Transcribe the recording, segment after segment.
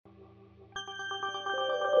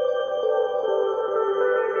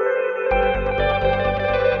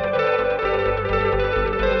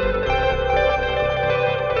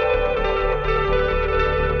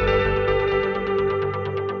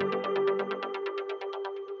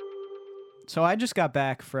So I just got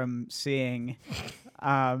back from seeing,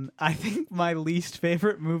 I think my least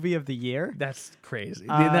favorite movie of the year. That's crazy.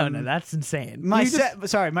 No, that's insane. My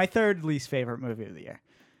third least favorite movie of the year.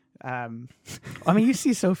 I mean, you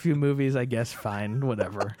see so few movies, I guess. Fine,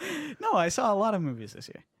 whatever. No, I saw a lot of movies this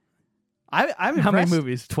year. I'm impressed. How many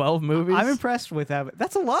movies? 12 movies? I'm impressed with that.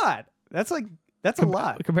 That's a lot. That's a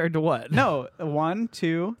lot. Compared to what? No, 1,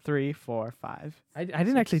 2, 3, 4, 5. I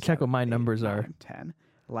didn't actually check what my numbers are. 10,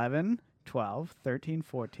 11, 12, 13,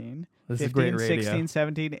 14, This 15, is great radio. 16,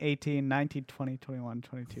 17, 18, 19, 20, 21,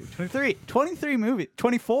 22, 23. 23 movies.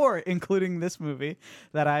 24, including this movie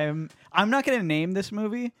that I'm not going to name this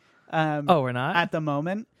movie. We're not? At the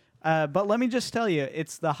moment. But let me just tell you,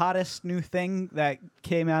 it's the hottest new thing that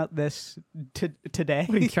came out today.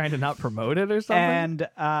 Are you trying to not promote it or something?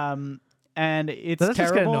 And it's that's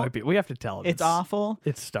terrible. Just gonna annoy people. We have to tell them. It's awful.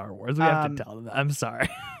 It's Star Wars. We have to tell them that. I'm sorry.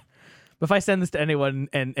 But if I send this to anyone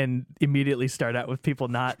and immediately start out with people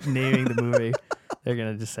not naming the movie, they're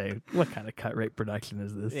gonna just say, "What kind of cut rate production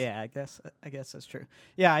is this?" Yeah, I guess that's true.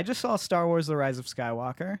 Yeah, I just saw Star Wars: The Rise of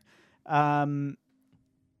Skywalker, and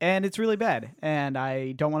it's really bad, and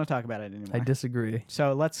I don't want to talk about it anymore. I disagree.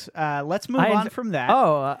 So let's move on from that.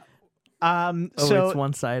 So it's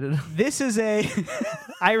one-sided. This is a.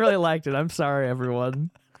 I really liked it. I'm sorry,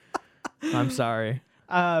 everyone. I'm sorry.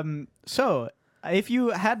 So if you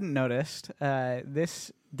hadn't noticed,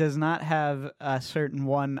 this does not have a certain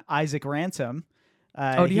one, Isaac Ransom.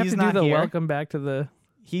 Do you have to do the here. welcome back to the?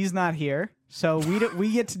 He's not here, so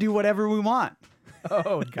we get to do whatever we want.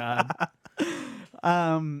 Oh God.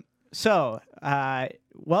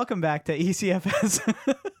 Welcome back to ECFS.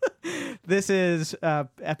 This is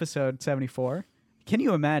episode 74. Can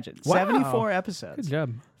you imagine? Wow. 74 episodes. Good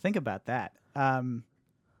job. Think about that.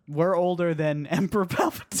 We're older than Emperor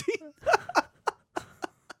Palpatine.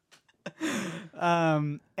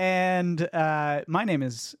 And my name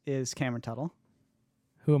is Cameron Tuttle.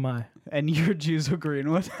 Who am I? And you're Juzo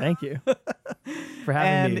Greenwood. Thank you for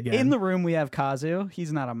having me again. In the room we have Kazu.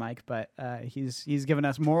 He's not on mic, but he's given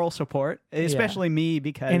us moral support, especially me,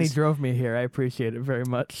 because... And he drove me here. I appreciate it very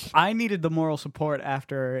much. I needed the moral support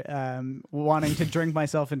after wanting to drink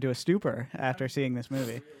myself into a stupor after seeing this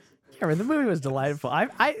movie. Cameron, the movie was delightful.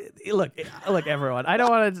 I look, everyone. I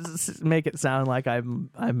don't want to make it sound like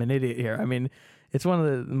I'm an idiot here. I mean, it's one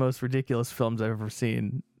of the most ridiculous films I've ever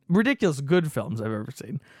seen. Ridiculous good films I've ever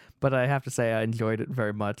seen, but I have to say I enjoyed it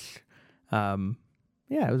very much. It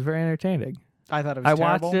was very entertaining. I thought it was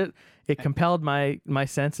terrible. Watched it. It compelled my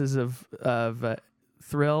senses of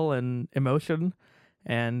thrill and emotion,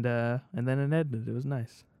 and then it ended. It was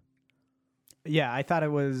nice. Yeah, I thought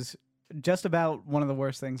it was just about one of the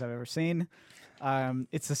worst things I've ever seen.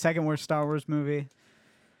 It's the second worst Star Wars movie.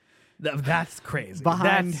 That's crazy.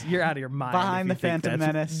 You're out of your mind. Behind the Phantom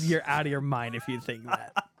Menace. You're out of your mind if you think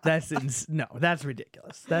that. That's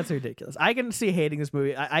ridiculous. That's ridiculous. I can see hating this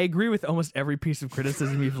movie. I agree with almost every piece of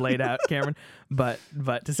criticism you've laid out, Cameron. But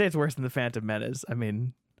to say it's worse than the Phantom Menace, I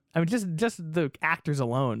mean, just the actors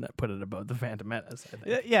alone that put it above the Phantom Menace. I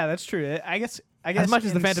think. Yeah, that's true. I guess as much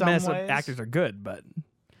as the Phantom Menace ways, actors are good, but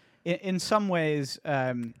in some ways,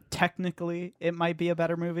 technically, it might be a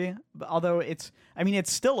better movie. But it's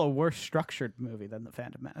still a worse structured movie than the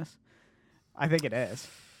Phantom Menace. I think it is.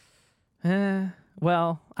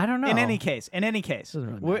 Well, I don't know. In any case,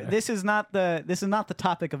 really this is not the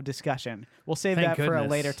topic of discussion. We'll save Thank that goodness. for a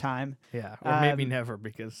later time. Yeah, or maybe never,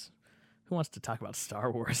 because who wants to talk about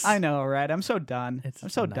Star Wars? I know, right? I'm so done. It's I'm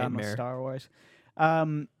so a done with nightmare. Star Wars.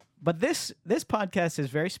 But this podcast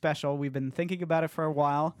is very special. We've been thinking about it for a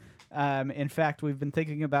while. In fact, we've been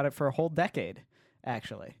thinking about it for a whole decade,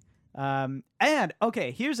 actually. And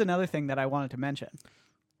okay, here's another thing that I wanted to mention.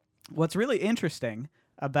 What's really interesting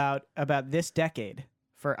about this decade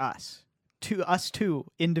for us two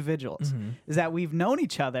individuals, is that we've known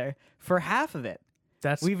each other for half of it.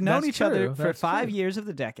 We've known each other for 5 years of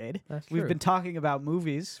the decade. We've been talking about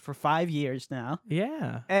movies for 5 years now.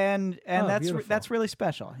 Yeah, and beautiful. that's really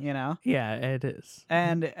special, you know. Yeah, it is.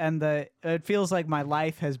 And it feels like my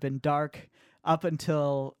life has been dark up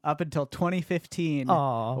until 2015,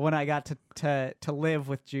 when I got to live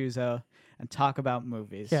with Juzo and talk about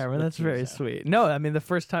movies. Yeah, well, that's very sweet. No, I mean, the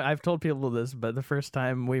first time, I've told people this, but the first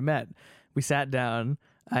time we met, we sat down.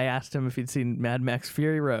 I asked him if he'd seen Mad Max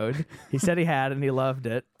Fury Road. He said he had, and he loved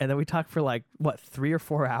it. And then we talked for 3 or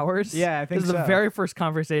 4 hours? Yeah, I think so. This is the very first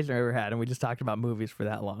conversation I ever had, and we just talked about movies for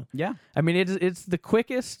that long. Yeah. I mean, it's the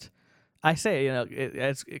quickest. I say,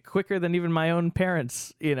 it's quicker than even my own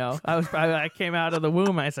parents. I came out of the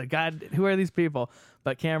womb. I said, God, who are these people?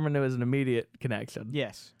 But Cameron, it was an immediate connection.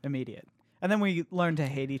 Yes, immediate. And then we learned to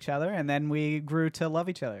hate each other, and then we grew to love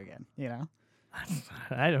each other again,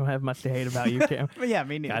 I don't have much to hate about you, Cam. But yeah,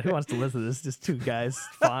 me neither. God, who wants to listen to this? Just two guys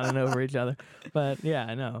fawning over each other. But yeah,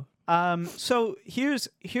 I know. So here's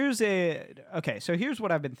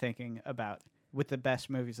what I've been thinking about with the best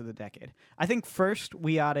movies of the decade. I think first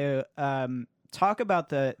we ought to talk about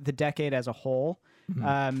the decade as a whole,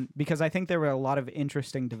 because I think there were a lot of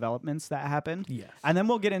interesting developments that happened. Yes. And then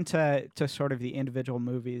we'll get into sort of the individual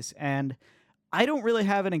movies. And I don't really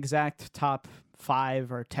have an exact top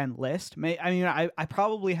 5 or 10 list. I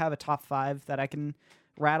probably have a top 5 that I can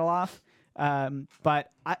rattle off, but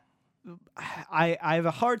I have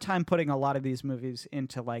a hard time putting a lot of these movies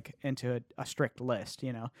into a strict list,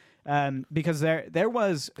 because there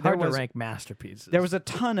was hard to rank masterpieces. There was a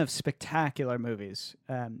ton of spectacular movies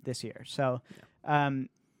this year. So,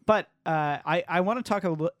 but I want to talk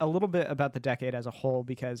a little bit about the decade as a whole,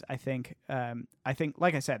 because I think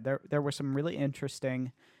like I said, there were some really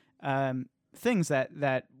interesting things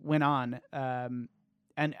that went on,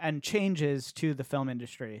 and changes to the film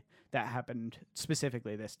industry that happened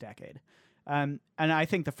specifically this decade. And I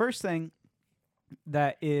think the first thing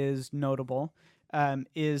that is notable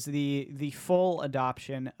is the full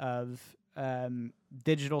adoption of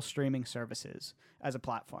digital streaming services as a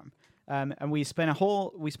platform. And we spent a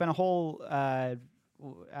whole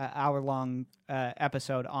hour-long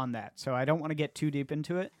episode on that. So I don't want to get too deep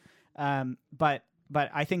into it. But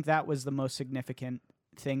I think that was the most significant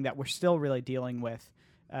thing that we're still really dealing with,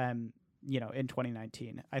 in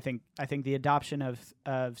 2019. I think the adoption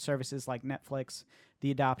of services like Netflix,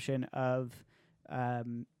 the adoption of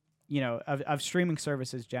streaming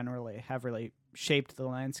services generally have really shaped the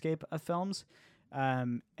landscape of films.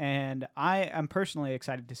 And I am personally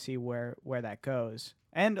excited to see where that goes,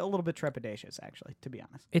 and a little bit trepidatious, actually, to be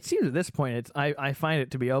honest. It seems at this point, I find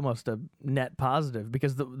it to be almost a net positive,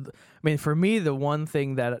 because for me, the one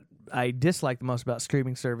thing that I disliked the most about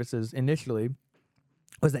streaming services initially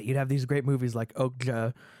was that you'd have these great movies like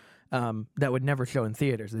Okja that would never show in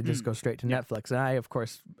theaters. They just go straight to Netflix. And I, of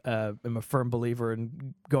course, am a firm believer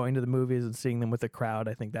in going to the movies and seeing them with a crowd.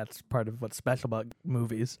 I think that's part of what's special about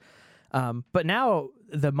movies. But now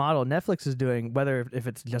the model Netflix is doing, whether if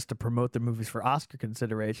it's just to promote their movies for Oscar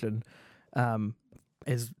consideration,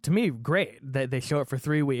 is to me great. They show it for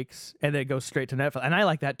 3 weeks and then it goes straight to Netflix. And I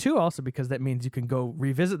like that too, also because that means you can go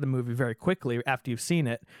revisit the movie very quickly after you've seen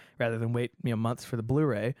it, rather than wait months for the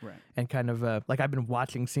Blu-ray. Right. And kind of like I've been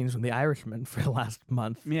watching scenes from The Irishman for the last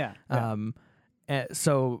month. Yeah.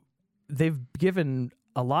 So they've given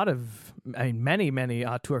a lot of, many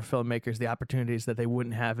auteur filmmakers the opportunities that they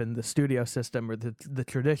wouldn't have in the studio system or the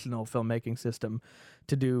traditional filmmaking system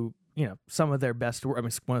to do, some of their best work.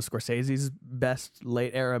 One of Scorsese's best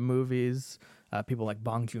late era movies, people like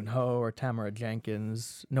Bong Joon-ho or Tamara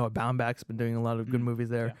Jenkins. Noah Baumbach's been doing a lot of good movies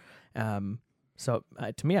there. Yeah. So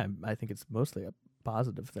to me, I think it's mostly a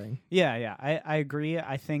positive thing. Yeah. I agree.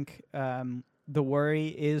 I think, the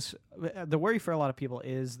worry for a lot of people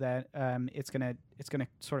is that it's gonna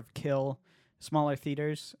sort of kill smaller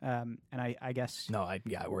theaters, and I guess I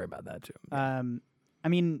worry about that too.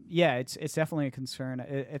 It's definitely a concern.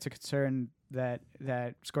 It's a concern that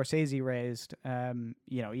Scorsese raised,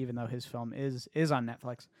 even though his film is on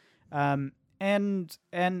Netflix, I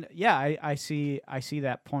see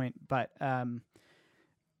that point, but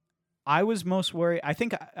I was most worried. I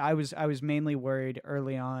think I was mainly worried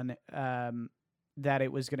early on that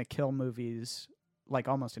it was going to kill movies like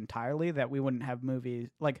almost entirely. That we wouldn't have movies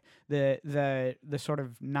like the sort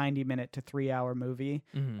of 90-minute to 3-hour movie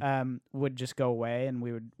would just go away, and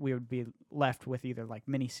we would be left with either like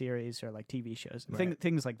miniseries or like TV shows,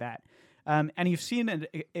 things like that. And you've seen an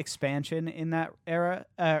expansion in that era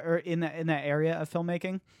or in that area of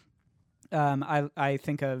filmmaking. I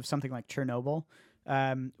think of something like Chernobyl.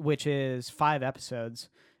 Which is 5 episodes,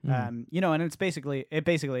 and it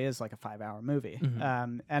basically is like a 5-hour movie,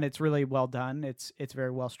 and it's really well done. It's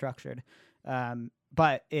very well structured,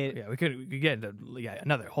 but we could get into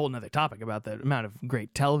another topic about the amount of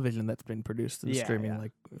great television that's been produced in streaming,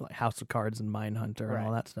 like House of Cards and Mindhunter and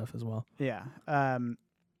all that stuff as well. Yeah,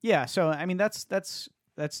 So that's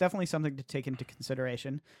definitely something to take into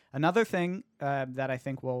consideration. Another thing that I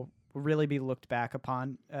think will really be looked back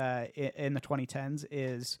upon in the 2010s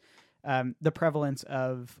is the prevalence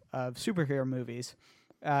of superhero movies.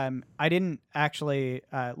 I didn't actually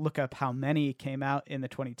look up how many came out in the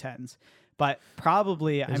 2010s, but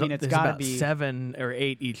probably it's got to be 7 or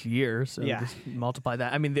 8 each year. So just multiply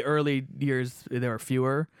that. The early years there were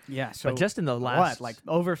fewer. Yeah, so but just in the last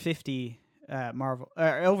over 50. Marvel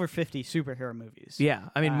over 50 superhero movies. Yeah,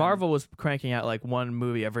 Marvel was cranking out like one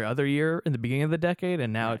movie every other year in the beginning of the decade,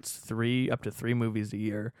 and now it's up to 3 movies a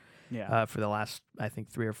year. Yeah, for the last I think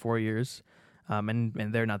 3 or 4 years. and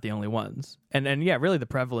they're not the only ones. And yeah, really the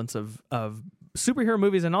prevalence of superhero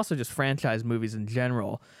movies and also just franchise movies in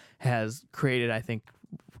general has created, I think,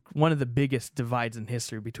 one of the biggest divides in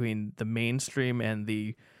history between the mainstream and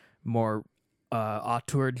the more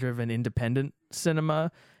auteur-driven independent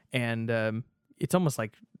cinema. And it's almost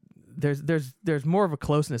like there's more of a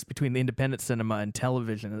closeness between the independent cinema and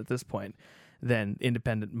television at this point than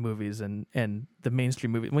independent movies and the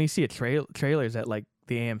mainstream movies. When you see trailers at like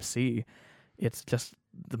the AMC, it's just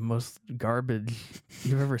the most garbage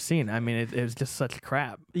you've ever seen. I mean, it was just such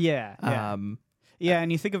crap. Yeah. Yeah,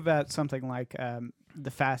 and you think about something like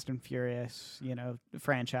the Fast and Furious,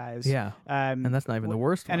 franchise. Yeah, and that's not even the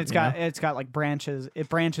worst one. And it's got like branches. It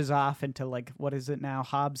branches off into like, what is it now?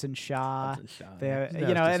 Hobbs and Shaw.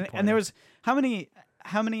 And there was how many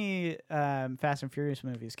Fast and Furious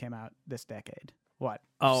movies came out this decade? What?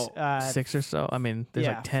 6 or so. I mean, there's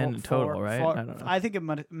like 10 in total, right? I don't know. I think it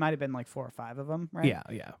might have been like 4 or 5 of them, right?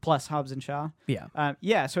 Yeah. Plus Hobbs and Shaw.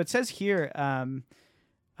 Yeah. So it says here.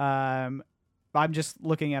 I'm just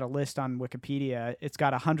looking at a list on Wikipedia. It's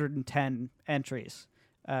got 110 entries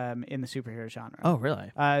in the superhero genre. Oh, really?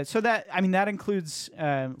 So that includes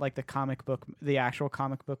like the actual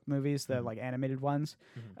comic book movies, the like animated ones,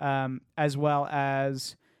 as well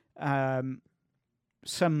as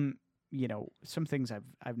some things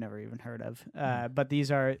I've never even heard of. But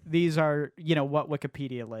these are what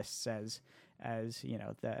Wikipedia lists as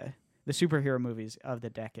the superhero movies of the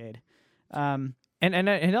decade.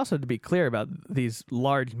 And also to be clear about these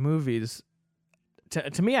large movies,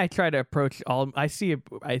 to me, I try to approach all. I see,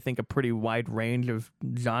 I think, a pretty wide range of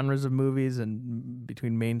genres of movies and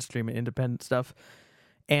between mainstream and independent stuff.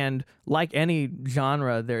 And like any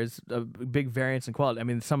genre, there's a big variance in quality. I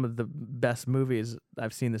mean, some of the best movies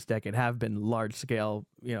I've seen this decade have been large scale,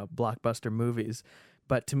 blockbuster movies.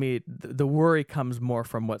 But to me, the worry comes more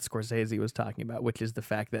from what Scorsese was talking about, which is the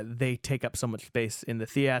fact that they take up so much space in the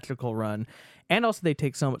theatrical run, and also they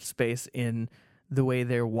take so much space in the way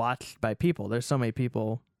they're watched by people. There's so many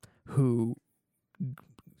people who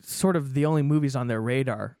sort of the only movies on their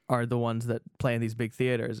radar are the ones that play in these big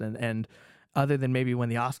theaters. And other than maybe when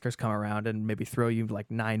the Oscars come around and maybe throw you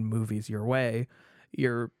like 9 movies your way,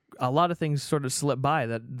 a lot of things sort of slip by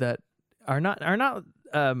that are not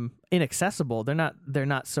inaccessible. They're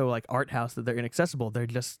not so like art house that they're inaccessible. They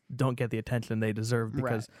just don't get the attention they deserve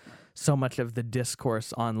because so much of the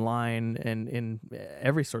discourse online and in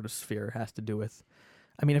every sort of sphere has to do with,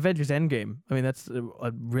 I mean, Avengers Endgame. I mean, that's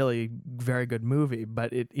a really very good movie,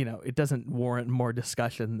 but it doesn't warrant more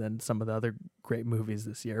discussion than some of the other great movies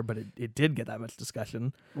this year, but it did get that much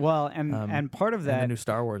discussion. Well, and part of that, and the new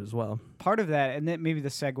Star Wars as well. Part of that, and then maybe the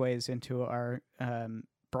segues into our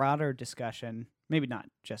broader discussion. Maybe not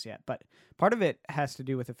just yet, but part of it has to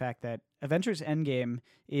do with the fact that Avengers Endgame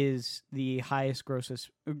is the highest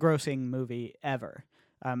grossing movie ever.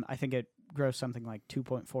 I think it grossed something like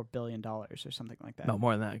 $2.4 billion or something like that. No,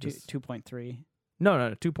 more than that. 2.3. No,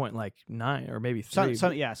 2.9 or maybe 3.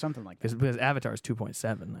 Something like that. Because Avatar is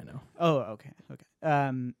 2.7, I know. Oh, okay.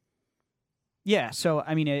 Yeah, so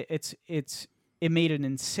I mean, it made an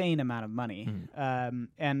insane amount of money,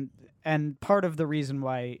 and part of the reason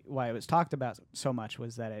why it was talked about so much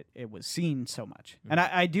was that it was seen so much, and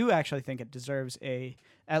I do actually think it deserves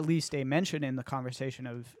at least a mention in the conversation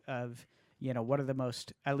of what are the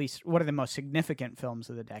most significant films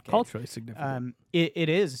of the decade, culturally significant. It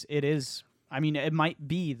is. I mean, it might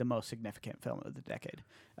be the most significant film of the decade.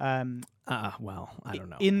 Well, I don't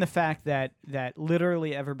know. In the fact that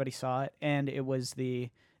literally everybody saw it, and it was the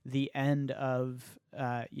end of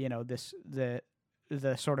the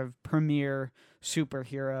sort of premier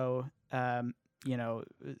superhero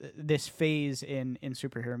this phase in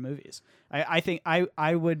superhero movies. I think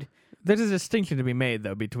I would. There's a distinction to be made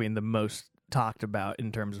though between the most talked about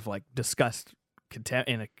in terms of like discussed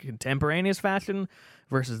in a contemporaneous fashion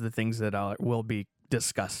versus the things that will be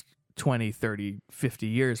discussed 20, 30, 50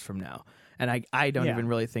 years from now. And I don't even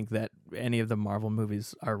really think that any of the Marvel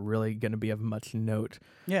movies are really going to be of much note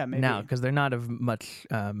now, because they're not of much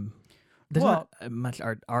there's not much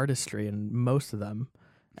artistry in most of them.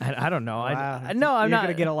 I don't know. Wow. I'm not going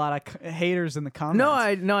to get a lot of haters in the comments.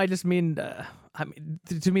 No, I just mean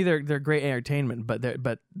to me they're great entertainment, but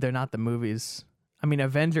they're not the movies. I mean,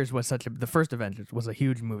 Avengers was the first Avengers was a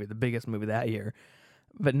huge movie, the biggest movie that year.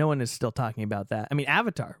 But no one is still talking about that. I mean,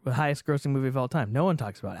 Avatar, the highest grossing movie of all time. No one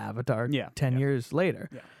talks about Avatar 10 years later.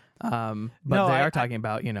 Yeah. But they are talking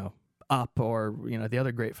about, Up or, the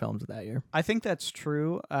other great films of that year. I think that's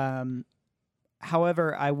true.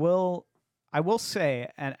 However, I will say,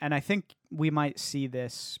 and I think we might see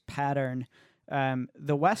this pattern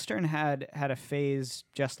the Western had a phase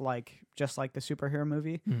just like the superhero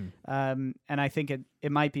movie, and I think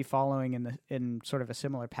it might be following in sort of a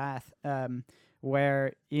similar path,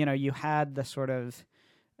 where you had the sort of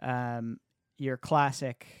your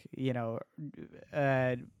classic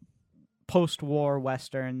post-war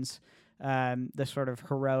westerns, the sort of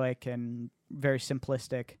heroic and very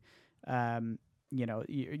simplistic,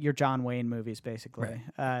 your John Wayne movies, basically.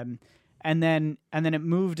 Right. And then it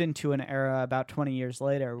moved into an era about 20 years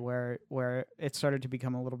later where it started to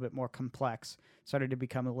become a little bit more complex, started to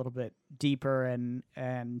become a little bit deeper, and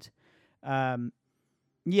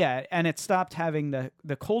it stopped having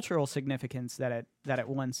the cultural significance that it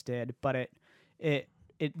once did, but it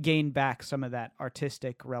gained back some of that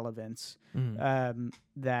artistic relevance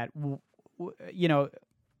that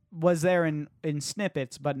was there in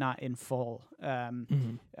snippets, but not in full,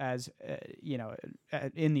 as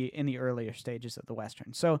in the earlier stages of the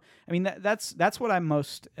Western. So, I mean, that's what I'm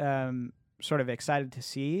most sort of excited to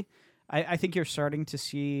see. I think you're starting to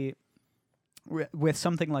see with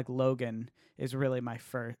something like Logan is really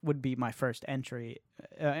would be my first entry.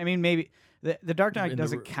 I mean, maybe the Dark Knight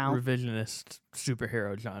doesn't count. Revisionist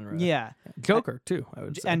superhero genre. Yeah, Joker too, I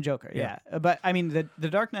would say. And Joker, yeah. But I mean, the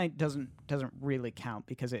Dark Knight doesn't really count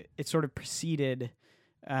because it sort of preceded.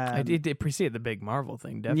 It preceded the big Marvel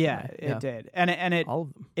thing, definitely. Yeah, it did, and it all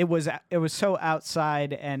of them. It was so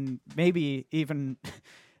outside and maybe even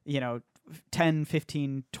 10,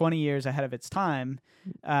 15, 20 years ahead of its time.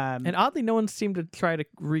 And oddly, no one seemed to try to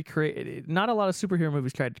recreate it. Not a lot of superhero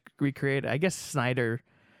movies tried to recreate it. I guess Snyder,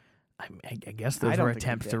 I guess those were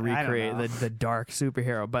attempts to recreate the dark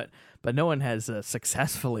superhero, but no one has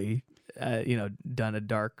successfully done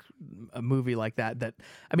a movie like that.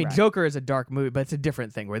 I mean, right. Joker is a dark movie, but it's a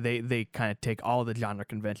different thing where they kind of take all the genre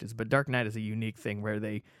conventions. But Dark Knight is a unique thing where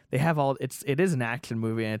they have it is an action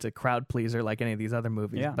movie and it's a crowd pleaser like any of these other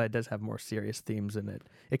movies, but it does have more serious themes in it.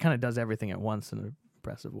 It kind of does everything at once in an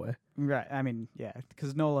impressive way. Right. I mean, yeah,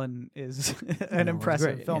 because Nolan is an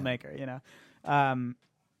impressive filmmaker,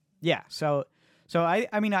 Yeah. So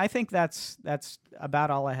I mean, I think that's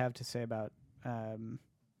about all I have to say about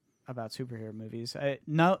superhero movies.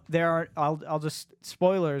 I'll just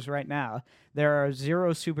spoilers right now. There are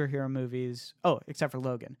 0 superhero movies. Oh, except for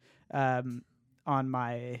Logan. On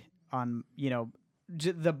the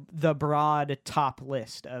broad top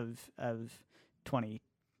list of 20.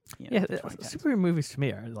 Superhero movies to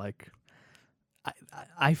me are like,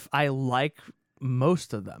 I like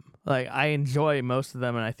most of them. Like I enjoy most of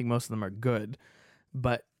them, and I think most of them are good.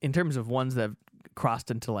 But in terms of ones that have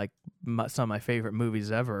crossed into like some of my favorite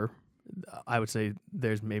movies ever, I would say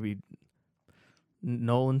there's maybe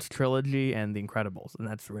Nolan's trilogy and The Incredibles, and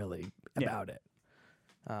that's really about it.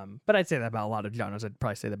 But I'd say that about a lot of genres. I'd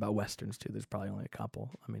probably say that about westerns too. There's probably only a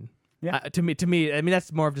couple. I mean, to me, I mean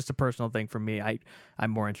that's more of just a personal thing for me.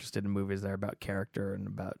 I'm more interested in movies that are about character and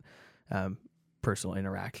about personal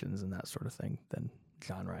interactions and that sort of thing than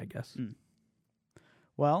genre, I guess.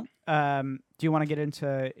 Well, do you want to get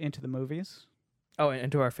into the movies? Oh,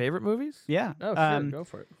 into our favorite movies? Yeah. Oh, sure. Go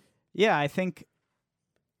for it. Yeah, I think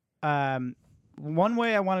one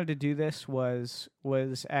way I wanted to do this was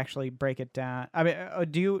actually break it down. I mean,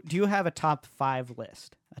 do you have a top 5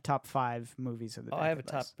 list? A top 5 movies of the decade I have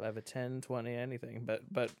a list? I have a 10, 20, anything.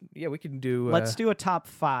 But yeah, we can do. Let's do a top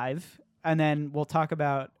 5, and then we'll talk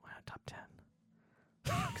about top 10.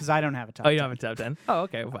 Because I don't have a top. Oh, you don't have a top 10? Oh,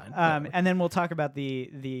 okay, fine. And then we'll talk about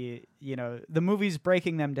the movies,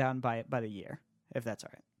 breaking them down by the year, if that's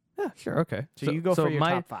all right. Yeah, sure, okay. So you go for your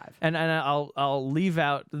top 5, and I'll leave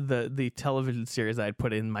out the television series I'd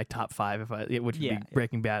put in my top 5 which would be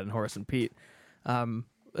Breaking Bad and Horace and Pete.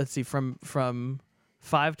 Let's see, from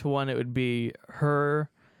 5 to 1, it would be Her,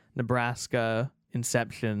 Nebraska,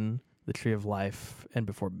 Inception, The Tree of Life, and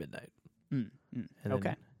Before Midnight.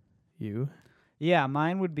 Okay. You? Yeah,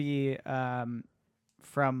 mine would be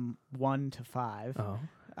from 1 to 5. Oh.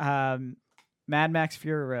 Mad Max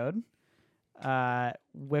Fury Road,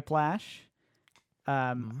 Whiplash,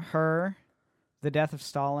 Her, The Death of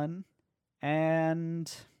Stalin,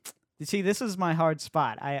 and you see, this is my hard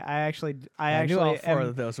spot. I knew all 4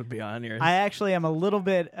 of those would be on yours. I actually am a little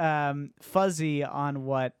bit fuzzy on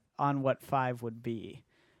what 5 would be.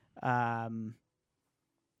 I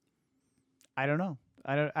don't know.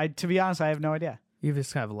 To be honest, I have no idea. You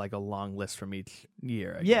just have like a long list from each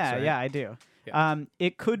year. I guess, guess, right? Yeah, I do. Yeah.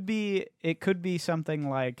 It could be something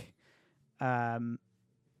like, I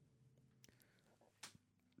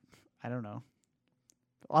don't know.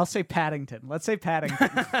 I'll say Paddington. Let's say Paddington.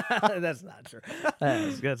 That's not true.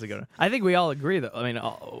 That's a good one. I think we all agree, though. I mean,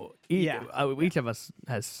 each of us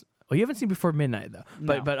has Well, you haven't seen Before Midnight though.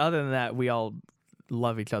 No. But other than that, we all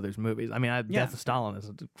love each other's movies. I mean, Yeah. Death of Stalin is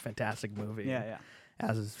a fantastic movie. Yeah.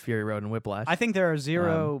 As is Fury Road and Whiplash. I think there are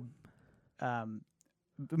zero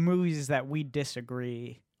movies that we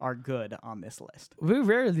disagree are good on this list. We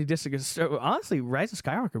rarely disagree. So honestly, Rise of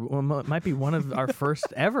Skywalker might be one of our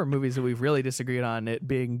first ever movies that we've really disagreed on it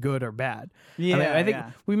being good or bad. Yeah, I think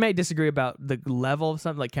we may disagree about the level of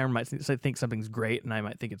something. Like Cameron might think something's great, and I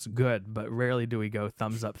might think it's good, but rarely do we go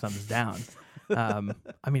thumbs up, thumbs down.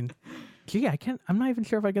 I mean, gee, I'm not even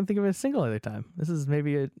sure if I can think of a single other time. This is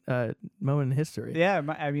maybe a moment in history. Yeah,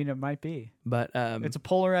 I mean, it might be. But It's a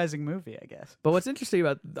polarizing movie, I guess. But what's interesting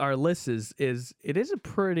about our list is it is a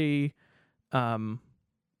pretty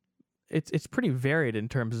it's pretty varied in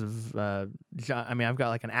terms of I mean, I've got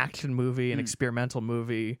like an action movie, an experimental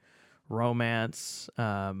movie, romance.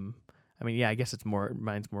 I mean, yeah, I guess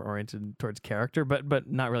mine's more oriented towards character,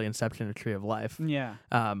 but not really Inception or Tree of Life. Yeah.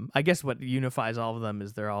 I guess what unifies all of them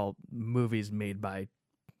is they're all movies made by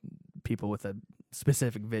people with a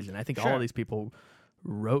specific vision. I think all Sure. of these people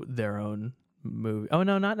wrote their own movie. Oh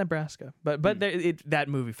no, not Nebraska, but that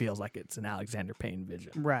movie feels like it's an Alexander Payne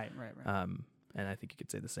vision. Right. And I think you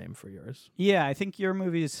could say the same for yours. Yeah, I think your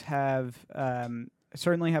movies have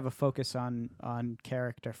certainly have a focus on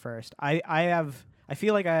character first. I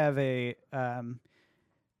feel like I have a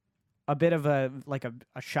bit of a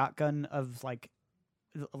shotgun of like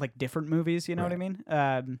different movies. You know what I mean?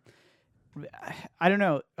 I don't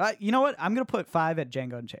know. You know what? I'm gonna put 5 at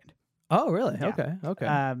Django Unchained. Oh, really? Yeah.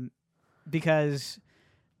 Okay. Because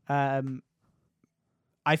I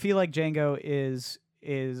feel like Django is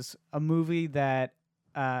a movie that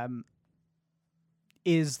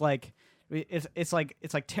is like it's like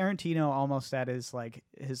Tarantino almost at his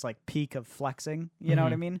peak of flexing, you know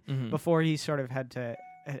what I mean? Mm-hmm. Before he sort of had to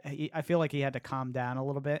I feel like he had to calm down a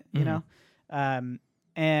little bit, you know? And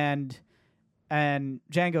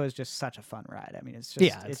Django is just such a fun ride. I mean, it's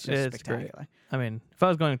just spectacular. Great. I mean, if I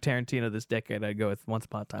was going to Tarantino this decade, I'd go with Once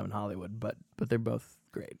Upon a Time in Hollywood, but they're both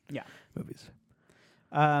great movies.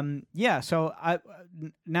 So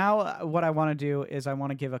now what I want to do is I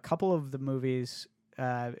want to give a couple of the movies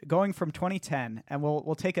going from 2010, and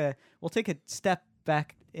we'll take a step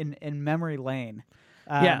back in memory lane.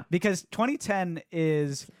 Because 2010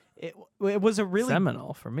 it was a really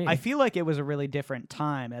seminal for me. I feel like it was a really different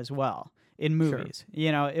time as well in movies. Sure.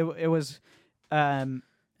 You know, it was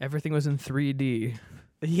everything was in 3D.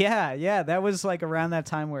 Yeah, that was like around that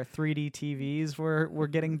time where 3D TVs were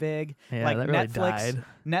getting big. Yeah, like that really died.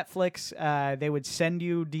 Netflix, they would send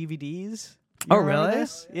you DVDs. Oh, really?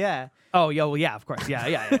 This? Yeah. Oh, yeah, well, yeah, of course.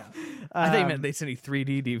 Yeah. I think meant they sent you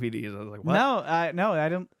 3D DVDs. I was like, what? No, I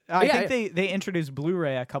don't. I think they introduced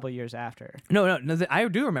Blu-ray a couple years after. No. I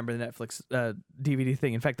do remember the Netflix DVD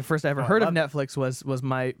thing. In fact, the first I ever heard of Netflix was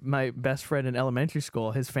my best friend in elementary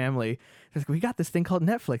school. His family, like, we got this thing called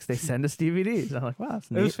Netflix. They send us DVDs. I'm like, wow,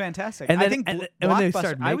 that's neat. It was fantastic. And then, I think and when they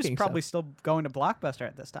started making I was probably still going to Blockbuster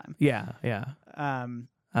at this time. Yeah.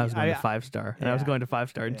 I was going to 5-star, and I was going to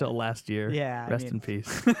 5-star until last year. Yeah, rest in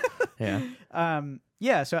peace. Yeah.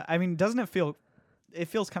 So I mean, doesn't it feel? It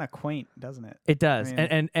feels kind of quaint, doesn't it? It does. I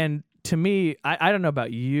mean, and to me, I don't know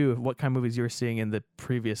about you, what kind of movies you were seeing in the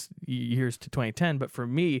previous years to 2010, but for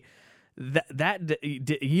me, that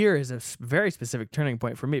year is a very specific turning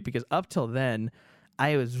point for me, because up till then,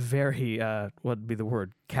 I was very, what would be the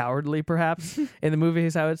word, cowardly perhaps, in the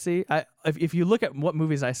movies I would see. If you look at what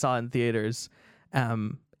movies I saw in theaters,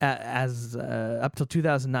 as up till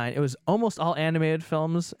 2009, it was almost all animated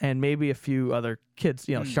films and maybe a few other kids,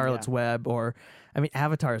 Charlotte's Web, or I mean,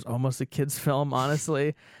 Avatar is almost a kid's film,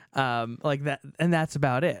 honestly, like that, and that's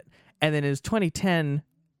about it. And then it was 2010.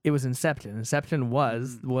 It was Inception. Inception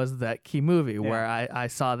was that key movie where I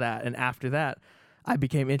saw that, and after that, I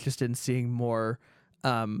became interested in seeing more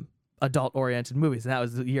adult-oriented movies, and that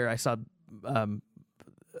was the year I saw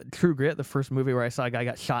True Grit, the first movie where I saw a guy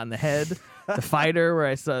got shot in the head, The Fighter, where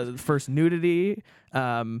I saw the first nudity,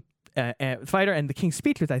 Fighter, and The King's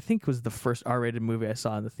Speech, which I think was the first R-rated movie I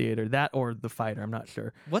saw in the theater. That or The Fighter, I'm not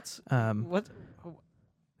sure. What?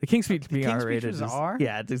 The King's Speech being R-rated is R?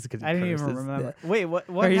 Yeah, it's because I didn't even remember. Wait, what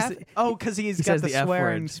happened? Oh, because he got the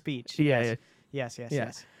swearing speech. Yeah. Yes.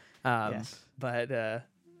 But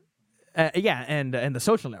and The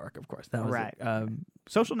Social Network, of course. That was right. It.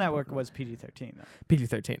 Social Network was PG-13 though.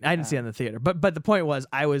 PG-13. I didn't see it in the theater, but the point was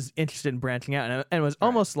I was interested in branching out, and it was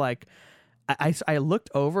almost like I looked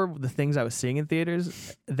over the things I was seeing in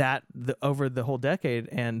theaters over the whole decade,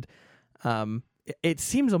 and it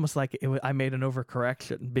seems almost like I made an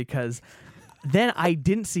overcorrection, because then I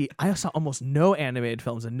didn't see. I saw almost no animated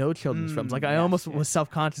films and no children's films. Like I almost was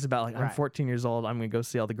self-conscious about like I'm 14 years old. I'm gonna go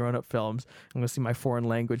see all the grown-up films. I'm gonna see my foreign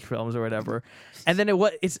language films or whatever. And then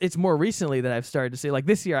it's more recently that I've started to see. Like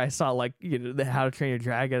this year, I saw like the How to Train Your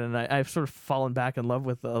Dragon, and I've sort of fallen back in love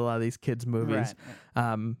with a lot of these kids' movies.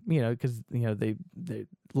 Because they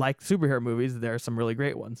like superhero movies. There are some really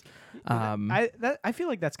great ones. I feel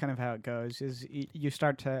like that's kind of how it goes. Is you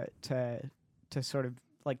start to sort of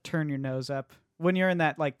like turn your nose up when you're in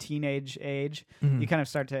that like teenage age. You kind of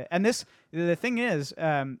start to, and the thing is,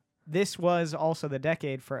 this was also the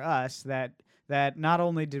decade for us that not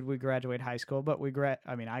only did we graduate high school, but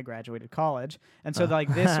I graduated college, and so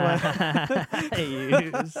like this was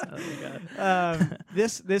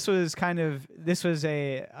this was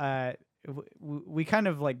a we kind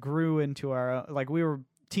of like grew into our own, like we were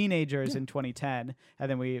teenagers in 2010, and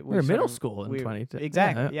then we were middle school in 2010.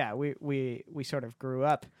 Exactly. Yeah. We sort of grew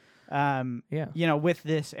up. With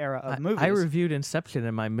this era of movies. I reviewed Inception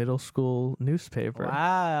in my middle school newspaper.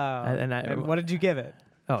 Wow. And what did you give it?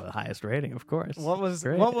 Oh, the highest rating, of course. What was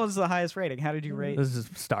the highest rating? How did you rate? This is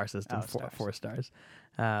star system, four stars.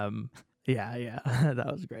 Yeah, that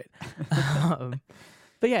was great.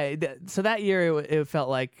 But yeah, so that year it felt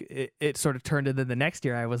like it sort of turned, and then the next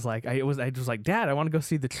year I was like, Dad, I want to go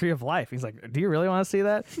see The Tree of Life. He's like, do you really want to see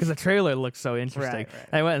that? Because the trailer looked so interesting.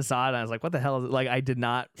 Right. I went and saw it, and I was like, what the hell is it? Like, I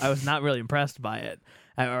was not really impressed by it,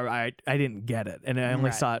 or I didn't get it, and I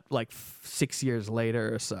only saw it like 6 years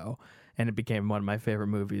later or so, and it became one of my favorite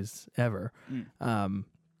movies ever.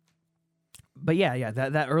 But yeah,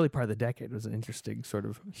 that early part of the decade was an interesting sort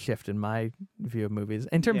of shift in my view of movies.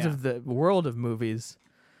 In terms of the world of movies,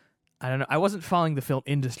 I don't know. I wasn't following the film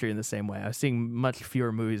industry in the same way. I was seeing much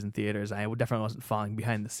fewer movies in theaters. I definitely wasn't following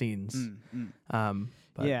behind the scenes.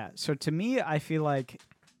 So to me, I feel like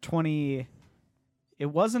it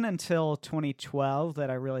wasn't until 2012 that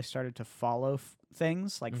I really started to follow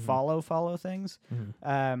things, like follow things,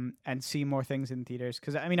 and see more things in theaters.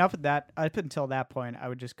 Because I mean, up until that point, I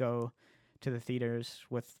would just go to the theaters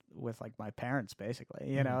with like my parents,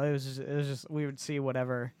 basically. It was just we would see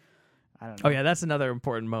whatever. I don't know. Oh yeah, that's another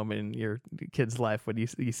important moment in your kid's life when you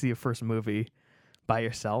see a first movie by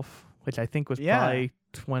yourself, which I think was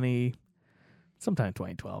probably sometime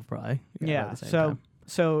 2012, probably. Yeah.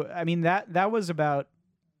 So I mean that was about.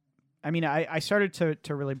 I mean, I started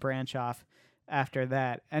to really branch off after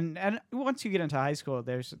that, and once you get into high school,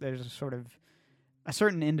 there's a sort of a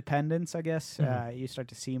certain independence, I guess. You start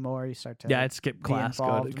to see more. You start to I'd skip class,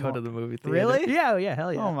 go to the movie theater. Really? Yeah,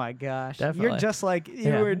 hell yeah. Oh my gosh, definitely. You're just like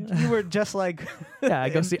you were just like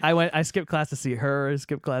I skipped class to see Her. I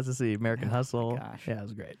skipped class to see American Hustle. Gosh. Yeah, it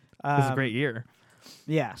was great. It was a great year.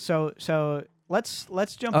 Yeah. So let's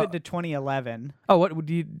jump into 2011. Oh, what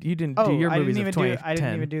you didn't do your movies of 2010? I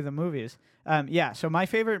didn't even do the movies. So my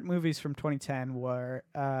favorite movies from 2010 were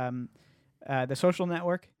The Social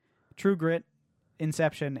Network, True Grit,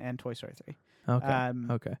 Inception, and Toy Story 3.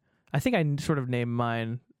 Okay. I think I sort of named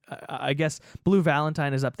mine. I guess Blue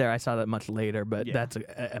Valentine is up there. I saw that much later, but that's an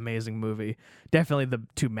amazing movie. Definitely the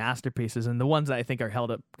two masterpieces, and the ones that I think are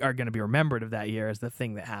held up are going to be remembered of that year as the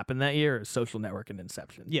thing that happened that year is Social Network and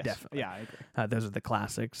Inception. Yes, definitely. Yeah, I agree. Those are the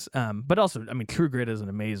classics. But also, I mean, True Grit is an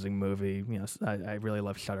amazing movie. I really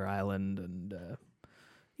love Shutter Island, and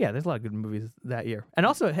there's a lot of good movies that year. And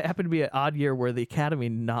also, it happened to be an odd year where the Academy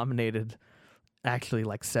nominated actually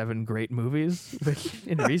like 7 great movies, which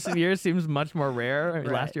in recent years seems much more rare. I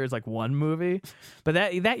mean, last year was like 1 movie, but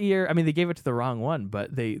that year, I mean, they gave it to the wrong one,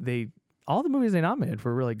 but they all the movies they nominated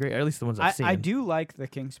were really great, or at least the ones I've seen. I do like The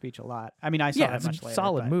King's Speech a lot. I mean, I saw it much later.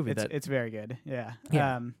 Solid movie. It's very good. Yeah.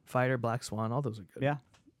 Fighter, Black Swan, all those are good.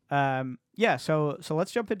 Yeah. So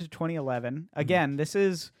let's jump into 2011. Again, this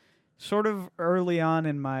is sort of early on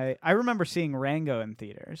in my. I remember seeing Rango in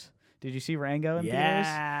theaters. Did you see Rango in theaters?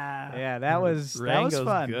 Yeah, that was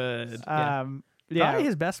fun. Good. Probably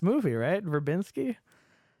his best movie, right? Verbinski.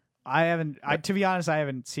 I haven't. To be honest, I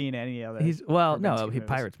haven't seen any other. He movies.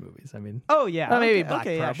 Pirates movies. I mean. Oh yeah. Maybe Black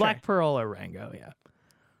Pearl. Yeah, Black Pearl or Rango. Yeah.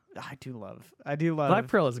 I do love. Black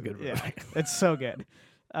Pearl is a good movie. Yeah, it's so good.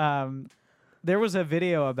 There was a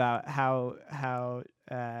video about how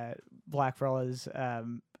Black Pearl is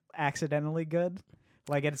accidentally good.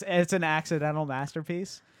 Like it's an accidental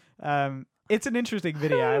masterpiece. It's an interesting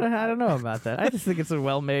video. I don't know about that. I just think it's a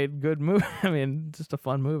well-made, good movie. I mean, just a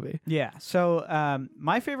fun movie. Yeah. So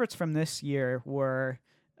my favorites from this year were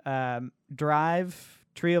Drive,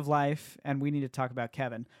 Tree of Life, and We Need to Talk About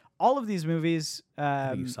Kevin. All of these movies.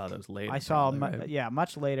 You saw those later. I saw, right?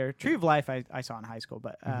 Much later. Tree of Life I saw in high school,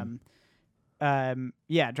 but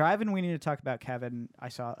Drive and We Need to Talk About Kevin I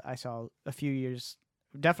saw a few years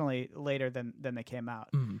definitely later than they came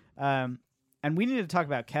out. Mhm. And we need to talk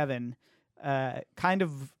about Kevin. Kind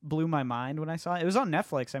of blew my mind when I saw it. It was on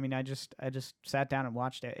Netflix. I mean, I just sat down and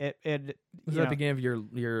watched it. It Was you that know, the beginning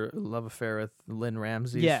of your love affair with Lynn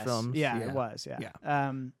Ramsey's yes, films? yeah, it was. Yeah.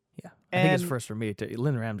 Yeah. Yeah, I think it's And- first for me too.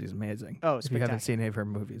 Lynn Ramsey's amazing. Oh, if you haven't spectacular. seen any of her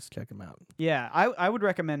movies, check them out. Yeah, I would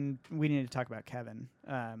recommend we need to talk about Kevin.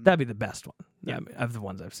 That'd be the best one. Yeah. I mean, of the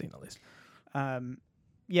ones I've seen, at least.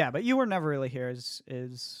 Yeah, but You Were Never Really Here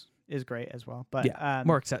is great as well. But Yeah,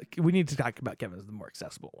 more we need to talk about Kevin as the more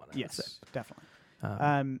accessible one. I would say. yes, definitely.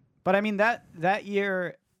 Um, But I mean that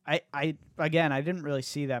year, I didn't really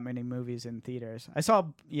see that many movies in theaters. I saw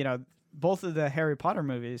both of the Harry Potter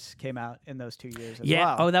movies came out in those 2 years as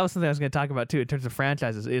yeah. well. Oh, that was something I was going to talk about too. In terms of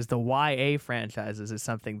franchises, is the YA franchises is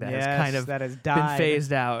something that has kind of that has been died.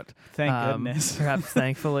 phased out. Thank goodness. Perhaps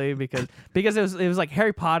thankfully, because it was like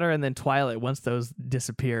Harry Potter and then Twilight. Once those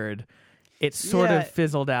disappeared, it sort Yeah, of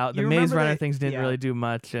fizzled out. The you Maze remember Runner the- things didn't yeah. really do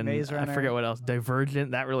much, and Maze I Runner. forget what else.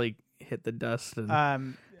 Divergent, that really hit the dust.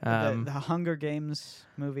 And The Hunger Games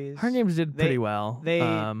movies. Her Names did They- pretty well.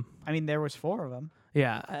 I mean, there was 4 of them.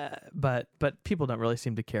 Yeah, but people don't really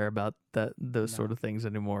seem to care about those sort of things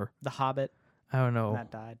anymore. The Hobbit, I don't know. that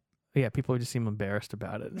died. Yeah, people just seem embarrassed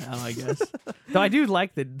about it now, I guess. Though I do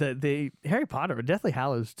like the Harry Potter, Deathly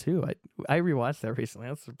Hallows too. I rewatched that recently.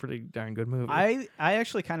 That's a pretty darn good movie. I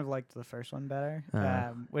actually kind of liked the first one better,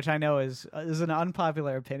 which I know is an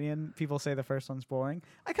unpopular opinion. People say the first one's boring.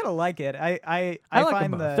 I kind of like it. I like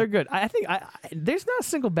find them both. They're good. I think there's not a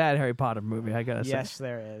single bad Harry Potter movie. I gotta say. yes,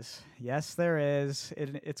 there is. Yes, there is.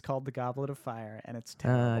 It's called The Goblet of Fire, and it's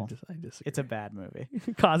terrible. I disagree. It's a bad movie.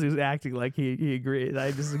 Kazu's acting like he agrees.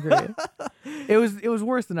 I disagree. It was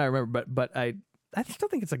worse than I remember, but I still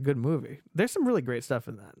think it's a good movie. There's some really great stuff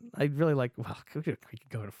in that. I really like. Well, we could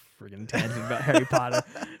go to friggin' tangent about Harry Potter,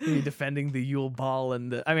 me defending the Yule Ball,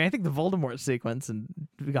 and I think the Voldemort sequence in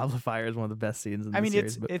Goblet of Fire is one of the best scenes in the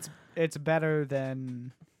series. It's better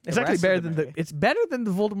than. It's the actually rest better of the than movie. it's better than the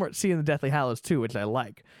Voldemort scene in the Deathly Hallows too, which I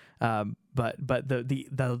like. But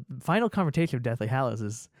the final confrontation of Deathly Hallows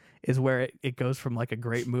is where it goes from like a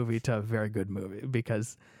great movie to a very good movie,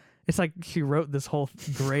 because it's like she wrote this whole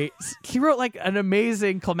she wrote like an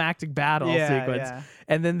amazing climactic battle sequence,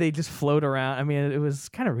 and then they just float around. I mean, it was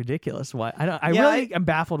kind of ridiculous. Why I'm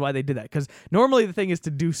baffled why they did that, because normally the thing is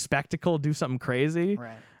to do spectacle, do something crazy.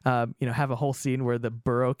 Right. Have a whole scene where the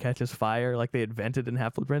burrow catches fire, like they invented in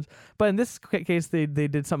Half-Blood Prince. But in this case, they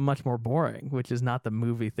did something much more boring, which is not the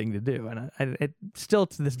movie thing to do, and it still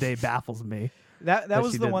to this day baffles me. That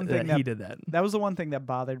was the one thing that he did that. That was the one thing that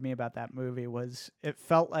bothered me about that movie. Was it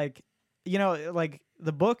felt like, like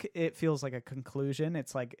the book, it feels like a conclusion.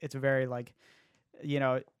 It's like, it's very like,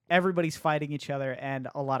 everybody's fighting each other and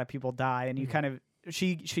a lot of people die, and you kind of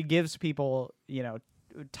she gives people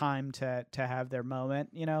time to have their moment.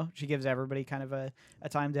 She gives everybody kind of a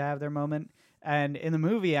time to have their moment. And in the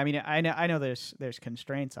movie, I mean, I know there's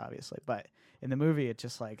constraints obviously, but in the movie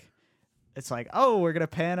it's like, oh, we're gonna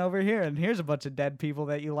pan over here, and here's a bunch of dead people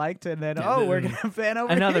that you liked, and then we're gonna pan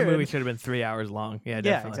over Another here. movie should have been 3 hours long. Yeah, Yeah,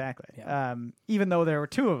 definitely. exactly. Yeah. Even though there were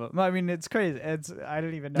 2 of them, I mean, it's crazy. I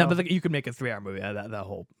didn't even know. No, but like, you could make a 3-hour movie out of that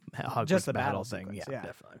whole Hogwarts Just the battle battle thing. sequence, Yeah, yeah.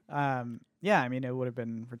 definitely. Yeah, I mean, it would have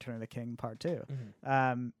been Return of the King Part 2.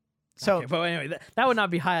 So Okay, but anyway, that would not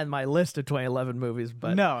be high on my list of 2011 movies.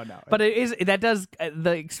 But no, but it is, that does,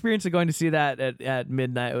 the experience of going to see that at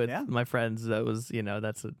midnight with Yeah. my friends, that was,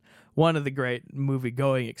 that's one of the great movie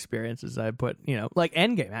going experiences. I put, like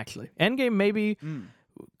Endgame, actually. Endgame maybe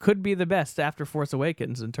could be the best after Force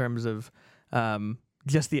Awakens in terms of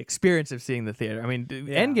just the experience of seeing the theater. I mean,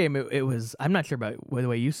 Endgame, it was, I'm not sure about the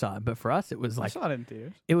way you saw it, but for us, it was I like, saw it in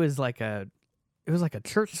theaters. it was like a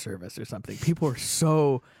church service or something. People were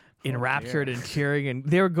so enraptured and cheering, and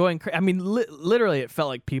they were going I mean, literally it felt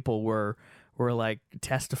like people were like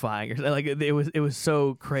testifying, or like it was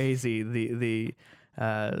so crazy, the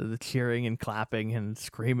cheering and clapping and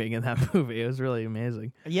screaming in that movie. It was really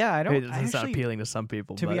amazing. Yeah, I don't. It doesn't sound appealing to some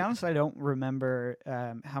people, To but be honest, I don't remember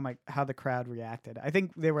how the crowd reacted. I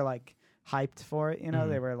think they were like hyped for it,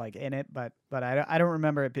 they were like in it, but I don't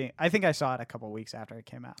remember it being. I think I saw it a couple weeks after it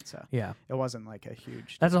came out, so yeah, it wasn't like a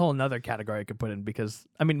huge. that's a whole nother category I could put in, because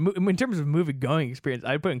I mean, in terms of movie going experience,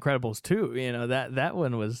 I'd put Incredibles 2. That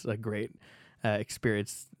one was a great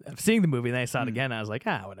experience of seeing the movie, and then I saw it again. I was like,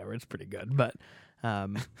 whatever, it's pretty good. But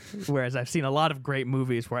whereas I've seen a lot of great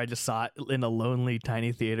movies where I just saw it in a lonely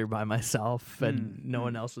tiny theater by myself and no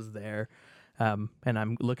one else was there. And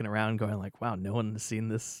I'm looking around going like, wow, no one has seen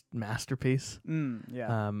this masterpiece.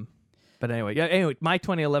 Yeah. But anyway, yeah. Anyway, my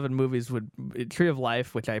 2011 movies would Tree of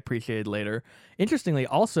Life, which I appreciated later. Interestingly,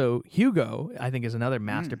 also Hugo, I think, is another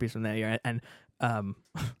masterpiece from that year, and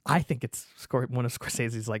I think it's one of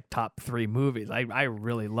Scorsese's like top 3 movies. I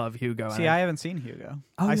really love Hugo. See, I haven't seen Hugo.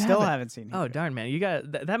 Oh, I you still haven't? haven't seen Hugo. Oh darn, man! You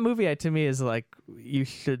got that movie. To me, is like you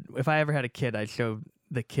should. If I ever had a kid, I'd show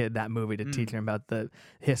the kid that movie to teach him about the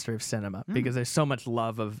history of cinema because there's so much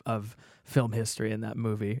love of film history in that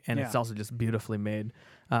movie, and it's also just beautifully made.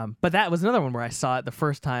 But that was another one where I saw it the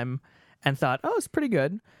first time and thought, oh, it's pretty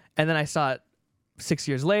good, and then I saw it 6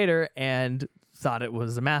 years later and thought it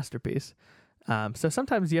was a masterpiece. So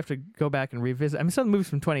sometimes you have to go back and revisit. I mean, some of the movies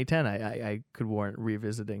from 2010 I could warrant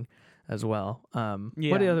revisiting as well. What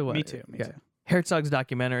are the other ones? Me too. Me too. Herzog's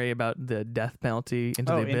documentary about the death penalty,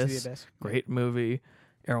 Into the Abyss. Great movie.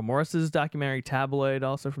 Errol Morris's documentary, Tabloid,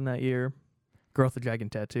 also from that year. Girl with the Dragon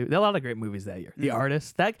Tattoo. There are a lot of great movies that year. The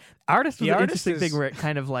Artist. That Artist was an interesting thing where it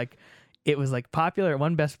kind of like it was like popular. It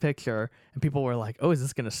won Best Picture, and people were like, "Oh, is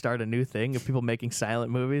this going to start a new thing of people making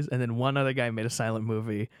silent movies?" And then one other guy made a silent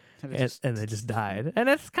movie, and they just died. And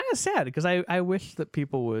it's kind of sad because I wish that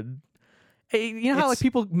people would. You know how like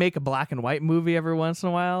people make a black and white movie every once in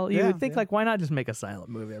a while. You would think like, why not just make a silent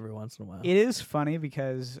movie every once in a while? It is funny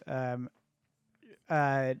because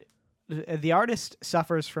The Artist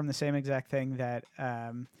suffers from the same exact thing that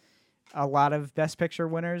a lot of Best Picture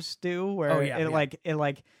winners do, where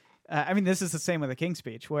I mean, this is the same with The King's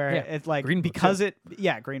Speech, where it's like Green Book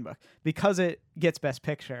because it gets Best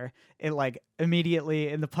Picture, it like immediately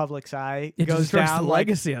in the public's eye it goes down the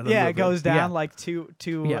legacy of the movie. it goes down like two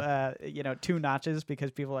notches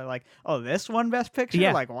because people are like, oh, this one Best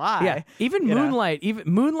Picture, like why? Yeah, even Moonlight,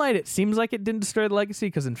 it seems like it didn't destroy the legacy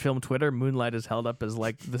because in film Twitter, Moonlight is held up as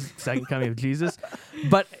like the second coming of Jesus,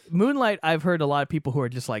 but Moonlight, I've heard a lot of people who are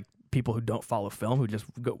just like. People who don't follow film, who just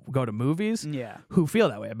go to movies, who feel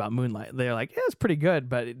that way about Moonlight. They're like, yeah, it's pretty good,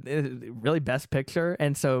 but it really Best Picture.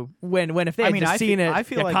 And so when if they had seen it, I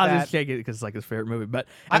feel like Cosby's shaking because it's like his favorite movie. But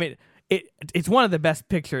I mean, it's one of the best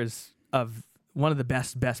pictures of one of the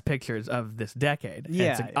best pictures of this decade.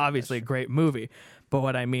 Yeah, it's obviously a great movie. But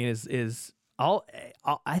what I mean is I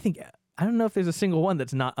think. I don't know if there's a single one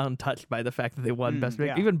that's not untouched by the fact that they won Best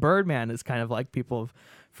Picture. Even Birdman is kind of like people have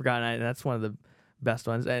forgotten. And that's one of the best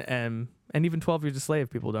ones, and even 12 Years a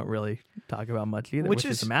Slave people don't really talk about much either, which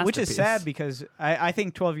is a masterpiece. Which is sad because I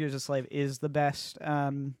think 12 Years a Slave is the best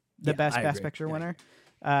Best Picture winner.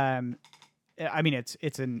 I mean,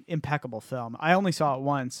 it's an impeccable film. I only saw it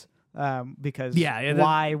once because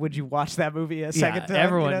why would you watch that movie a second time?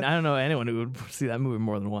 Everyone, I don't know anyone who would see that movie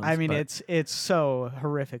more than once. I mean, it's so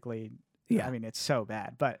horrifically. I mean, it's so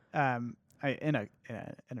bad, but in an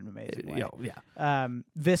amazing way.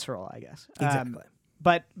 Visceral, I guess. Exactly.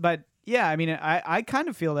 But yeah, I mean, I kind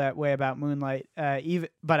of feel that way about Moonlight.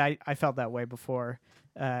 But I felt that way before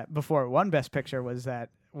it won Best Picture. Was that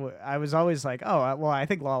I was always like, oh, well, I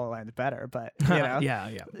think La La Land's better, but you know,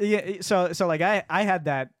 yeah. So like I had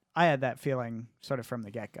that feeling sort of from the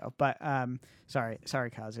get go. But sorry,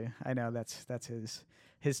 Kazu. I know that's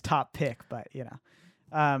his top pick, but you know,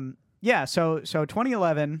 So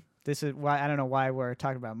 2011. This is why I don't know why we're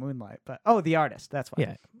talking about Moonlight, but The Artist. That's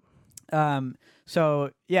why. Yeah.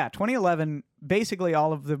 So yeah, 2011. Basically,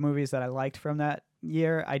 all of the movies that I liked from that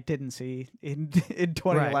year, I didn't see in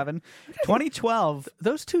 2011. Right. 2012.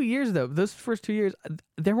 Those 2 years though, those first 2 years,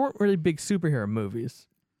 there weren't really big superhero movies.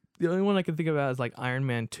 The only one I can think about is like Iron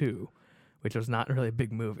Man 2, which was not really a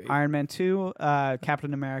big movie. Iron Man 2,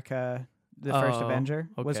 Captain America, the First Avenger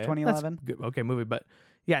was 2011. That's a good movie, but.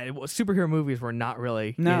 Yeah, superhero movies were not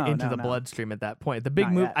really into the bloodstream at that point. The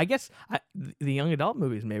big movie, I guess, the young adult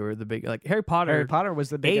movies maybe were the big, like Harry Potter. Harry Potter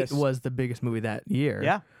was the biggest. 8 was the biggest movie that year.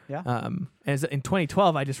 Yeah. As in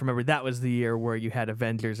 2012, I just remember that was the year where you had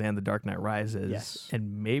Avengers and The Dark Knight Rises,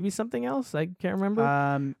 and maybe something else. I can't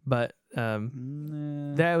remember. But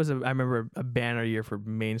that was I remember a banner year for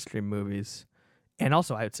mainstream movies, and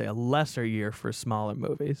also I would say a lesser year for smaller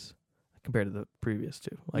movies. Compared to the previous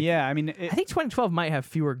two. Like, I mean... I think 2012 might have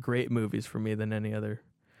fewer great movies for me than any other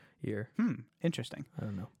year. Interesting. I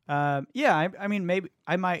don't know. I mean, maybe...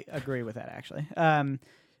 I might agree with that, actually.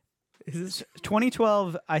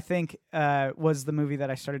 2012, I think, was the movie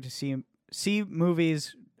that I started to see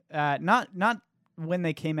movies, not when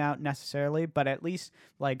they came out necessarily, but at least,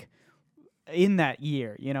 like, in that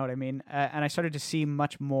year, you know what I mean? And I started to see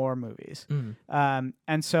much more movies.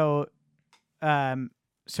 And so...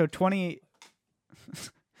 So 20,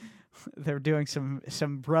 they're doing some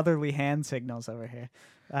brotherly hand signals over here.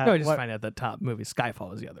 No, I just find out the top movie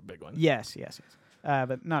Skyfall is the other big one. Yes.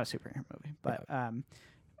 But not a superhero movie.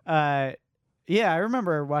 But Yeah, I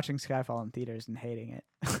remember watching Skyfall in theaters and hating it.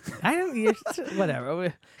 I don't.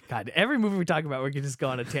 Whatever. God, every movie we talk about, we can just go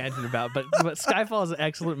on a tangent about. But Skyfall is an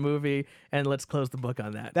excellent movie, and let's close the book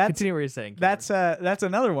on that. Continue what you're saying. Kevin. That's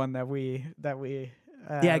another one that we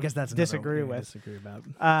yeah, I guess that's disagree with. Disagree about.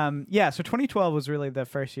 So 2012 was really the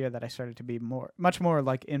first year that I started to be much more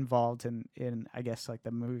like involved in I guess like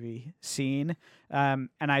the movie scene. And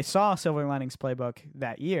I saw Silver Linings Playbook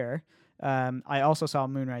that year. I also saw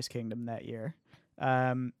Moonrise Kingdom that year.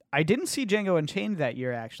 I didn't see Django Unchained that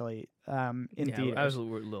year actually. In theaters. I was a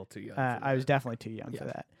little too young. I was definitely too young for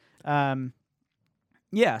that.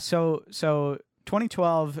 So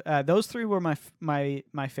 2012. Those three were my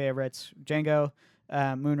favorites: Django,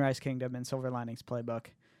 Moonrise Kingdom, and Silver Linings Playbook.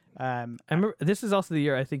 I remember this is also the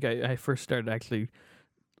year I think I first started actually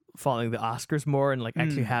following the Oscars more and like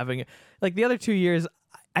actually having like the other 2 years.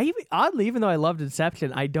 Oddly, even though I loved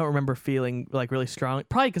Inception, I don't remember feeling like really strong.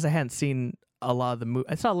 Probably because I hadn't seen a lot of the movies.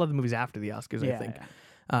 I saw a lot of the movies after the Oscars, I think.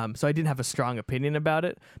 So I didn't have a strong opinion about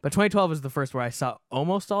it. But 2012 was the first where I saw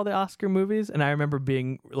almost all the Oscar movies, and I remember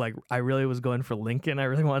being like, I really was going for Lincoln. I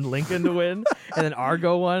really wanted Lincoln to win, and then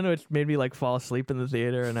Argo won, which made me like fall asleep in the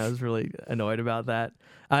theater, and I was really annoyed about that.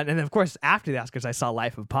 And then of course after the Oscars, I saw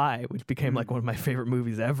Life of Pi, which became like one of my favorite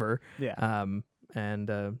movies ever. Yeah. And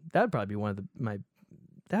that would probably be one of my.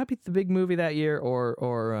 That would be the big movie that year, or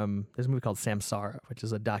there's a movie called Samsara, which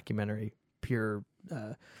is a documentary, pure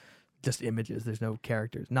just images. There's no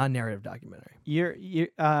characters, non-narrative documentary. You're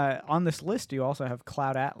on this list. You also have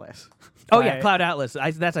Cloud Atlas. Cloud Atlas.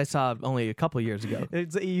 I saw only a couple years ago.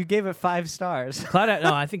 You gave it 5 stars.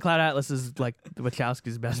 I think Cloud Atlas is like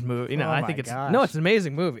Wachowski's best movie. I think it's gosh. no, it's an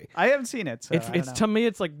amazing movie. I haven't seen it. So it's to me,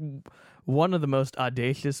 it's like one of the most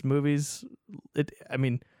audacious movies.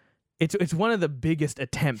 It's one of the biggest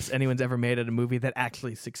attempts anyone's ever made at a movie that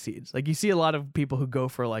actually succeeds. Like you see a lot of people who go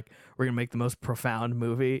for like, we're going to make the most profound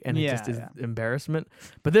movie and it just is embarrassment.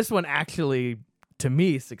 But this one actually, to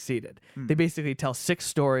me, succeeded. They basically tell 6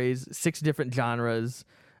 stories, 6 different genres,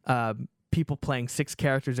 people playing 6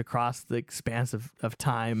 characters across the expanse of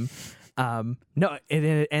time. The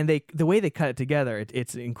way they cut it together,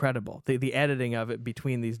 it's incredible. The editing of it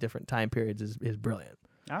between these different time periods is brilliant.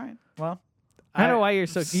 All right. Well, I don't know why you're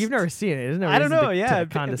so. You've never seen it, isn't it? I don't know. To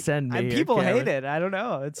condescend me. People hate it. I don't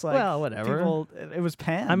know. It's like, well, whatever. It was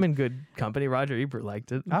panned. I'm in good company. Roger Ebert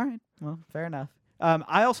liked it. All right. Well, fair enough.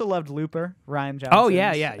 I also loved Looper, Rian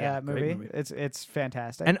Johnson's movie. It's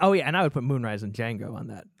fantastic. And and I would put Moonrise and Django on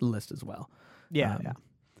that list as well. Yeah.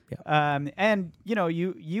 And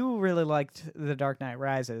you really liked The Dark Knight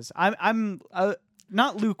Rises. I'm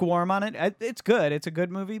not lukewarm on it. It's good. It's a good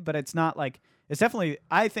movie, but it's not like. It's definitely.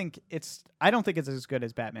 I don't think it's as good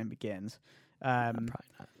as Batman Begins. Probably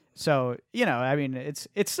not. So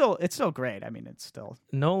it's still great. I mean, it's still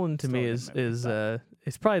Nolan to me is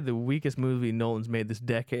it's probably the weakest movie Nolan's made this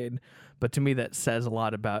decade. But to me, that says a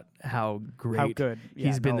lot about how good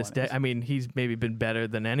he's been Nolan this decade. I mean, he's maybe been better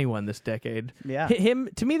than anyone this decade. Yeah. Him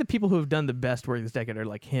to me, the people who have done the best work this decade are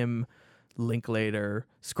like him. Linklater,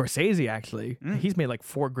 Scorsese. Actually, he's made like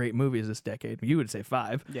 4 great movies this decade. You would say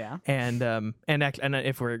 5. Yeah. And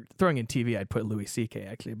if we're throwing in TV, I'd put Louis C.K.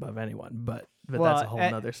 actually above anyone. But that's a whole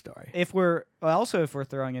nother story. If we're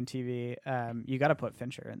throwing in TV, you got to put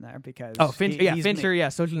Fincher in there because Fincher,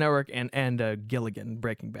 Social Network, and Gilligan,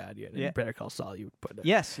 Breaking Bad, Better Call Saul. You would put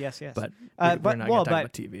yes. But we're not going to talk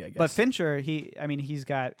about TV, I guess. But Fincher, he's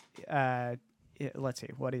got. Let's see,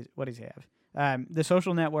 what does he have? The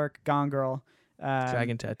Social Network, Gone Girl,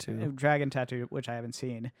 Dragon Tattoo, which I haven't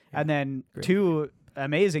seen, and then 2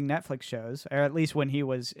 amazing Netflix shows, or at least when he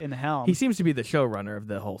was in the helm. He seems to be the showrunner of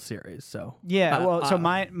the whole series. So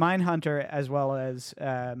Mindhunter as well as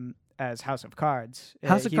House of Cards.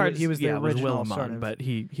 House of Cards, he was the original sort of, but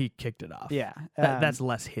he kicked it off. Yeah, that's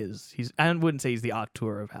less his. I wouldn't say he's the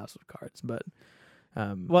auteur of House of Cards, but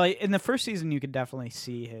well, in the first season, you could definitely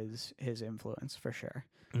see his influence for sure.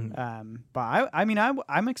 But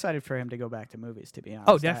I'm excited for him to go back to movies, to be honest.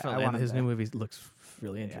 Oh, definitely. And his new movie looks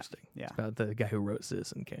really interesting. Yeah. It's about the guy who wrote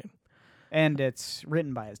Citizen Kane. And it's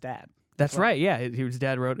written by his dad. That's right. Yeah. His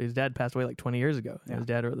dad passed away like 20 years ago. Yeah. His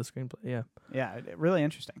dad wrote the screenplay. Yeah. Yeah. Really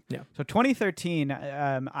interesting. Yeah. So 2013,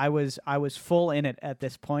 I was full in it at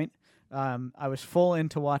this point. I was full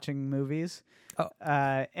into watching movies. Oh.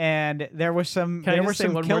 And there were some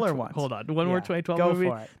killer ones. Hold on, one more 2012 movie.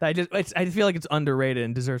 For it. I feel like it's underrated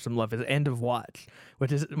and deserves some love. Is End of Watch,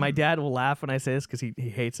 which is my dad will laugh when I say this because he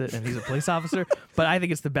hates it and he's a police officer. But I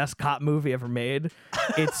think it's the best cop movie ever made.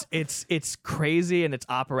 It's crazy and it's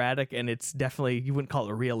operatic and it's definitely, you wouldn't call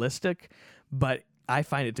it realistic, but I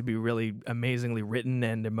find it to be really amazingly written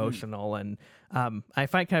and emotional, and I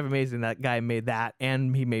find it kind of amazing that guy made that,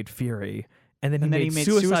 and he made Fury, and then he made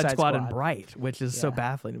Suicide Squad and Bright, which is so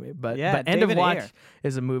baffling to me. But End of Watch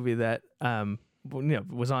is a movie that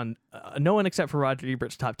was on no one except for Roger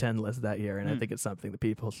Ebert's top 10 list that year, and I think it's something that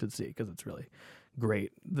people should see because it's really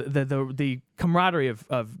great. The camaraderie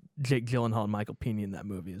of Jake Gyllenhaal and Michael Pena in that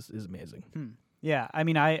movie is amazing. Yeah, I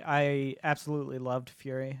mean, I absolutely loved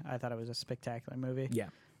Fury. I thought it was a spectacular movie. Yeah.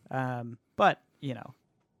 But, you know,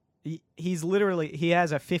 he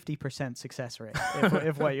has a 50% success rate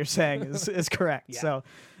if what you're saying is correct. Yeah. So,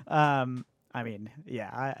 I mean,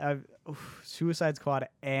 yeah, Suicide Squad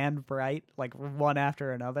and Bright, like one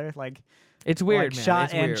after another, like it's weird, man. Shot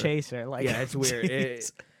it's and weird. Chaser, like it's weird.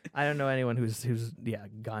 I don't know anyone who's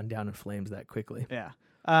gone down in flames that quickly. Yeah.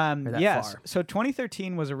 Far. So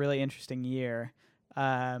 2013 was a really interesting year.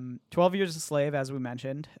 12 Years a Slave, as we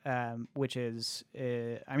mentioned, which is,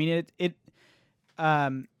 I mean,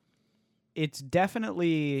 it's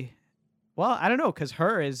definitely, well, I don't know, because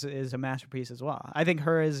Her is a masterpiece as well. I think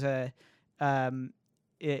Her is an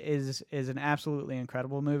absolutely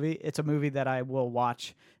incredible movie. It's a movie that I will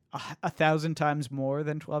watch 1,000 times more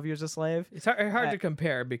than 12 Years a Slave. It's hard to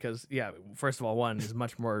compare because, first of all, one is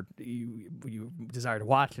much more you desire to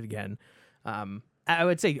watch it again. I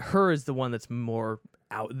would say Her is the one that's more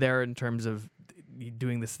out there in terms of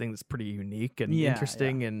doing this thing that's pretty unique and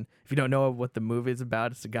interesting. Yeah. And if you don't know what the movie is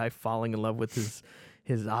about, it's a guy falling in love with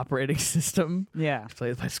his operating system. Yeah,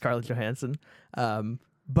 played by Scarlett Johansson.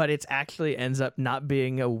 But it actually ends up not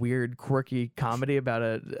being a weird, quirky comedy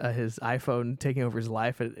about his iPhone taking over his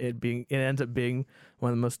life. It ends up being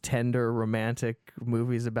one of the most tender, romantic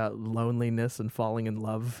movies about loneliness and falling in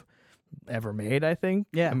love ever made, I think.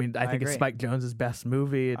 Yeah, I mean, I think it's Spike Jonze's best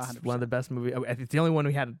movie. It's 100%. One of the best movies. It's the only one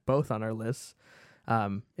we had both on our lists.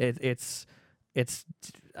 It's.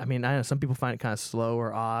 I mean, I don't know. Some people find it kind of slow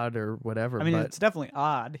or odd or whatever. I mean, it's definitely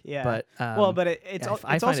odd. Yeah. But it's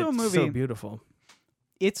also a movie. So beautiful.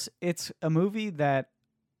 It's a movie that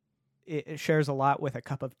it shares a lot with a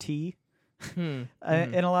cup of tea, in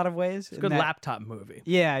a lot of ways. It's a good laptop movie.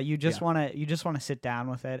 Yeah, you just want to sit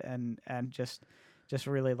down with it and just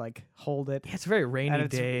really like hold it. Yeah, it's a very rainy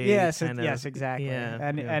day. Yes, exactly. Yeah,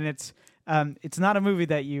 and it's not a movie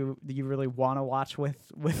that you really want to watch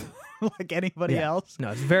with like anybody else.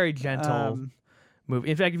 No, it's a very gentle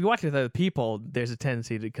movie. In fact, if you watch it with other people, there's a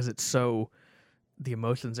tendency because it's so. The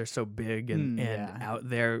emotions are so big and out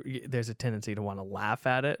there. There's a tendency to want to laugh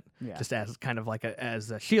at it, just as kind of like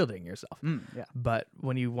as shielding yourself. But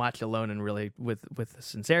when you watch alone and really with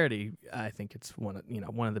sincerity, I think it's one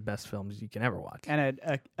of the best films you can ever watch. And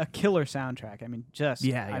a killer soundtrack. I mean, just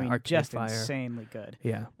insanely good.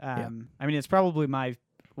 Yeah. I mean, it's probably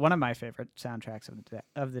one of my favorite soundtracks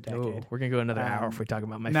of the decade. Ooh, we're gonna go another hour if we talk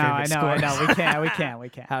about my favorite scores. No, we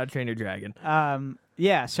can't. How to Train Your Dragon.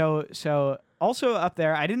 So also up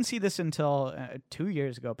there, I didn't see this until 2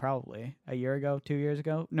 years ago, probably a year ago, 2 years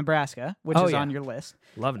ago. Nebraska, which is on your list.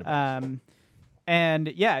 Love Nebraska. And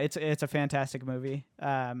it's a fantastic movie.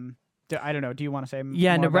 I don't know. Do you want to say?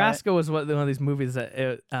 Yeah, more Nebraska was one of these movies that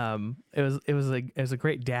it was a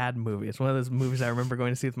great dad movie. It's one of those movies I remember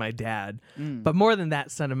going to see with my dad. But more than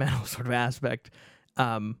that sentimental sort of aspect,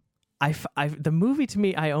 the movie to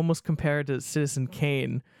me I almost compare it to Citizen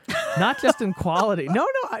Kane, not just in quality. No,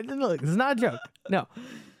 this is not a joke. No,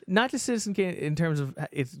 not just Citizen Kane in terms of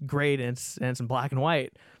it's great and it's in black and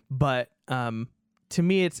white, but to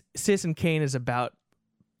me, Citizen Kane is about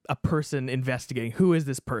a person investigating who is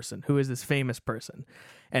this person, who is this famous person,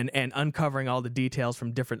 and uncovering all the details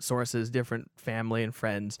from different sources, different family and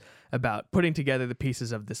friends about putting together the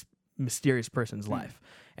pieces of this mysterious person's life.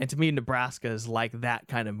 And to me, Nebraska is like that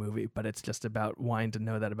kind of movie, but it's just about wanting to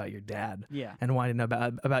know that about your dad, and wanting to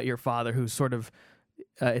know about your father, who's sort of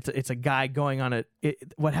it's a guy going on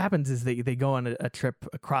what happens is they go on a trip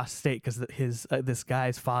across state because this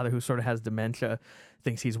guy's father, who sort of has dementia,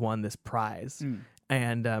 thinks he's won this prize.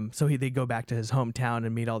 And so they go back to his hometown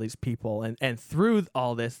and meet all these people. And through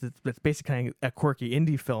all this, that's basically a quirky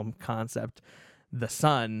indie film concept. The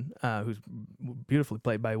son, who's beautifully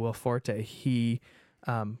played by Will Forte, he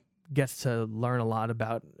gets to learn a lot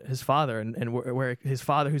about his father and where his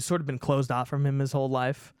father, who's sort of been closed off from him his whole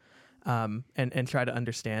life, and try to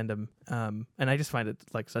understand him. And I just find it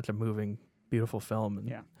like such a moving, beautiful film. And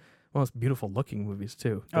one of those beautiful looking movies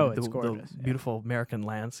too. It's gorgeous. The beautiful American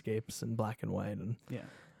landscapes in black and white, and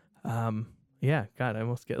God, I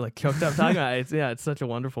almost get like choked up talking about it. It's such a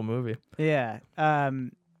wonderful movie. So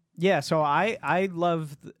I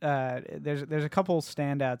love there's a couple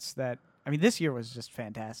standouts that I mean, this year was just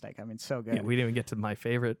fantastic. I mean, so good. Yeah, we didn't even get to my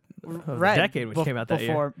favorite of the Right. decade, which came out that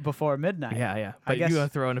year. Before midnight. Yeah, yeah. I But guess- you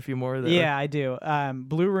want to throw in a few more? That Yeah, I do.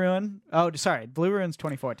 Blue Ruin. Oh, sorry. Blue Ruin's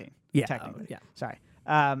 2014. Yeah, Technically. yeah. Sorry.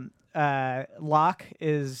 Locke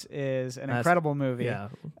is an incredible movie. Yeah,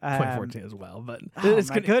 2014 as well. But Oh, it's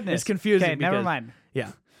my goodness. It's confusing. Okay, never because- mind.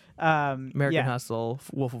 Yeah, American American Hustle,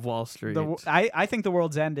 Wolf of Wall Street. I think The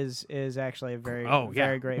World's End is actually a very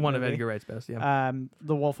great one movie. of Edgar Wright's best. Yeah.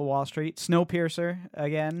 The Wolf of Wall Street, Snowpiercer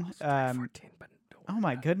again. 2014, but Oh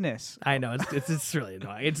my goodness. I know it's really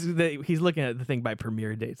annoying. He's looking at the thing by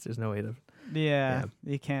premiere dates. There's no way to. Yeah,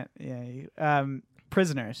 you can't. Yeah,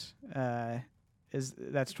 Prisoners.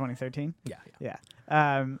 That's 2013.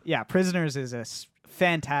 Yeah. Prisoners is a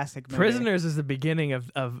fantastic movie. Prisoners is the beginning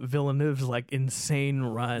of Villeneuve's like insane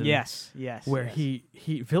run. Yes. Where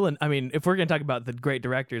yes. I mean, if we're gonna talk about the great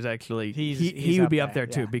directors, actually, He's he would up be up there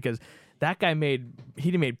there, too yeah. because that guy made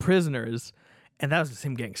Prisoners, and that was just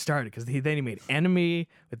him getting started because then he made Enemy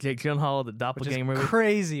with Jake Gyllenhaal, the Which is doppelganger movie.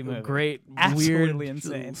 crazy movie. Great, Absolutely weird,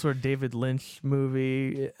 insane. sort of David Lynch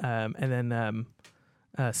movie, and then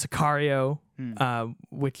Sicario,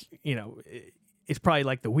 which is probably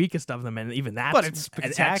like the weakest of them, and even that's But it's an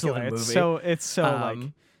spectacular. excellent It's movie. it's so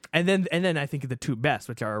like. And then I think the two best,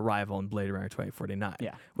 which are Arrival and Blade Runner 2049.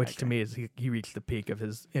 Yeah, which I to me is he reached the peak of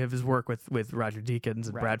his work with Roger Deakins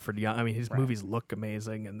and Right. Bradford Young. I mean, his Right. movies look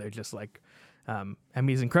amazing, and they're just like. I mean,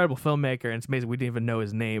 he's an incredible filmmaker, and it's amazing we didn't even know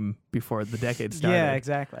his name before the decade started. Yeah,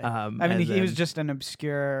 exactly. I mean, and he was then- just an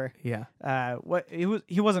obscure. Yeah,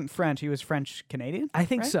 He wasn't French. He was French Canadian. I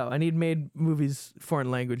think right? so. And he'd made movies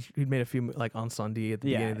foreign language. He'd made a few like Incendie at the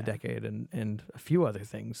Yeah, beginning of the decade, and a few other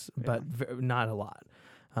things, but not a lot.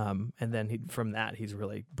 And then from that he's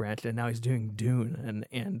really branched, and now he's doing Dune,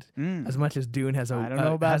 and as much as Dune has I don't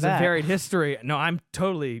know about has that. a varied history. No, I'm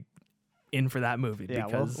totally in for that movie Yeah,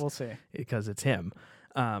 because we'll see. it's him.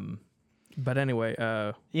 But anyway, what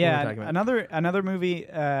were we Yeah, talking about? another movie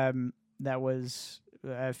that was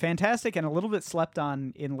fantastic and a little bit slept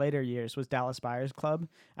on in later years was Dallas Buyers Club.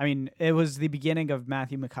 I mean, it was the beginning of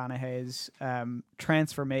Matthew McConaughey's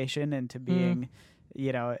transformation into being,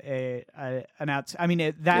 an out. I mean,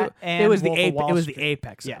 it was the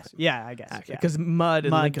apex. Yes, yeah, I guess. Because Mud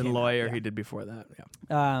and Mud Lincoln came out, Lawyer yeah. he did before that.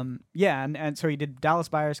 Yeah. And so he did Dallas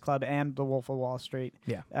Buyers Club and The Wolf of Wall Street.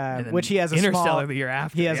 Yeah. And then Which he has a Interstellar small. the year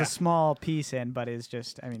after. He has yeah. a small piece in, but is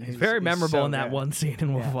just. I mean, He's very memorable so in that good. one scene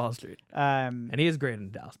in Wolf of Yeah. Wall Street. And And he is great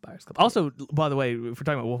in Dallas Buyers Club. Also, by the way, if we're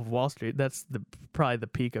talking about Wolf of Wall Street, that's probably the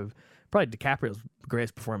peak of DiCaprio's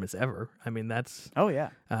greatest performance ever. I mean, that's oh yeah,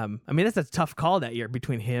 that's a tough call that year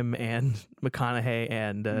between him and McConaughey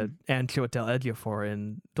and Chiwetel Ejiofor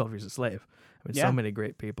in 12 Years a Slave. I mean, Yeah. so many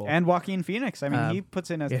great people. and Joaquin Phoenix. I mean, he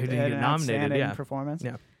puts in who didn't get an nominated, outstanding yeah. performance.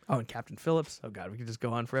 yeah. Oh, and Captain Phillips. Oh God, we could just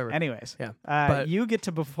go on forever. Anyways, Yeah. but you get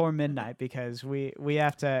to Before Midnight because we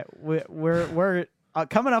have to. We're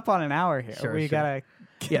coming up on an hour here. Sure, we sure. gotta.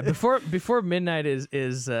 Yeah, Before Midnight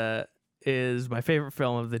is my favorite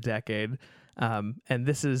film of the decade, and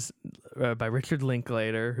this is by Richard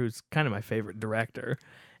Linklater, who's kind of my favorite director,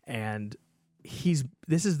 and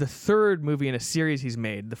this is the third movie in a series he's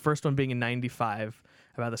made. The first one being in '95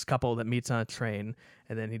 about this couple that meets on a train,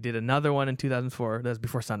 and then he did another one in 2004. That was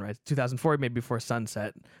Before Sunrise. 2004 he made Before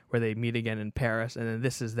Sunset, where they meet again in Paris, and then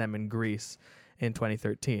this is them in Greece in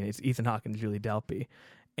 2013. It's Ethan Hawke and Julie Delpy,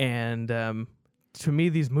 and to me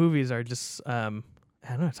these movies are just I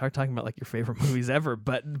don't know, it's hard talking about like your favorite movies ever,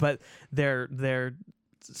 but they're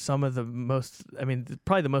some of the most, I mean,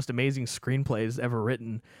 probably the most amazing screenplays ever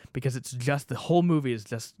written, because it's just, the whole movie is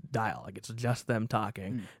just dialogue. It's just them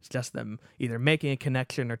talking. It's just them either making a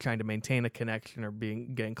connection or trying to maintain a connection or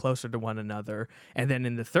getting closer to one another. And then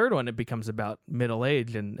in the third one, it becomes about middle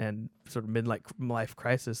age and sort of midlife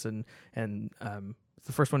crisis. And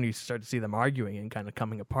the first one, you start to see them arguing and kind of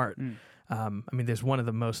coming apart. I mean, there's one of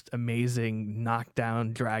the most amazing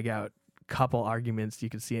knockdown, drag out couple arguments you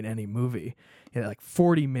could see in any movie. Like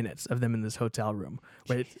 40 minutes of them in this hotel room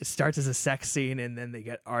where it starts as a sex scene and then they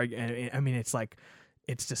get arguing. I mean, it's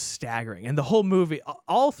just staggering. And the whole movie,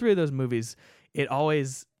 all three of those movies,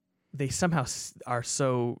 they somehow are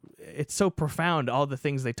it's so profound, all the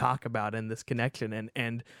things they talk about and this connection,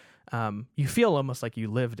 and you feel almost like you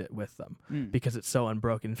lived it with them because it's so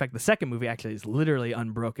unbroken. In fact, the second movie actually is literally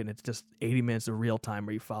unbroken. It's just 80 minutes of real time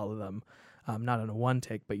where you follow them, not on a one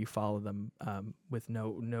take, but you follow them with no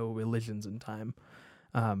religions in time.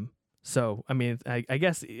 So, I mean, I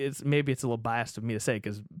guess it's a little biased of me to say,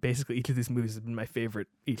 because basically each of these movies has been my favorite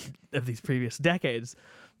each of these previous decades.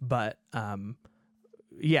 But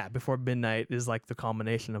yeah, Before Midnight is like the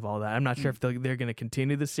culmination of all that. I'm not sure if they're going to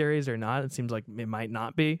continue the series or not. It seems like it might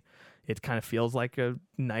not be. it kind of feels like a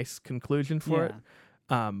nice conclusion for it.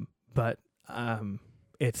 But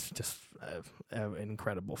it's just an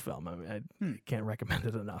incredible film. I mean, I can't recommend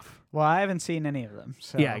it enough. Well, I haven't seen any of them.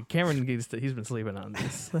 So. Yeah, Cameron, he's been sleeping on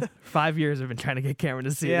this. 5 years I've been trying to get Cameron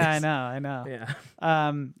to see this. Yeah, I know.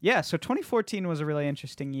 Yeah. So 2014 was a really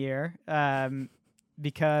interesting year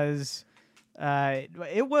because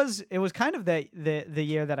it was kind of the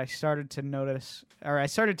year that I started to notice, or I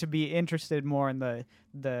started to be interested more in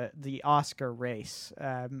the Oscar race.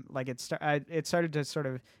 Like it started to sort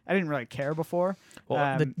of, I didn't really care before.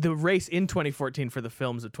 Well, the race in 2014 for the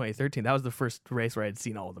films of 2013, that was the first race where I had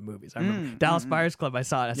seen all the movies. I remember Dallas Buyers Club, I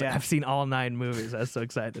saw it. I was like, I've seen all 9 movies. I was so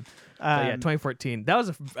excited. So yeah, 2014, that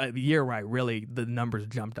was a year where the numbers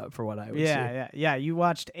jumped up for what I would see. Yeah. You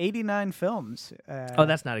watched 89 films.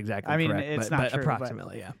 That's not exactly correct. I mean, it's not but true,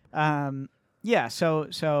 approximately, yeah. Yeah, so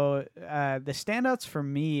the standouts for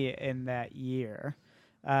me in that year,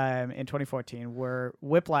 in 2014, were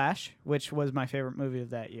Whiplash, which was my favorite movie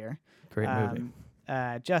of that year. Great movie.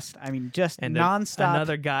 Just and nonstop.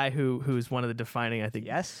 Another guy who's one of the defining, I think,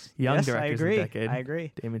 young directors of the decade. I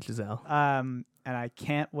agree. Damien Chazelle. And I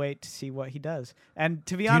can't wait to see what he does. And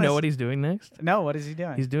to be honest, do you know what he's doing next? No, what is he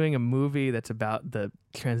doing? He's doing a movie that's about the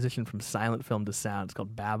transition from silent film to sound. It's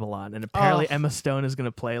called Babylon, and apparently Emma Stone is going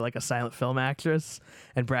to play like a silent film actress,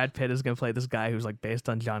 and Brad Pitt is going to play this guy who's like based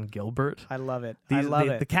on John Gilbert. I love it.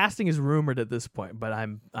 The casting is rumored at this point, but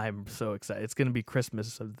I'm so excited. It's going to be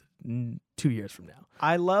Christmas of 2 years from now.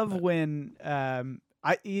 I love when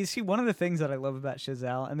you see, one of the things that I love about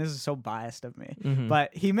Chazelle, and this is so biased of me,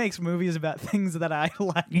 but he makes movies about things that I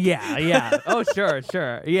like. Yeah. Oh,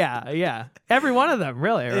 sure. Yeah. Every one of them,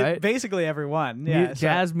 really, right? Basically every one. Yeah.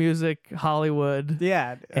 Jazz music, Hollywood.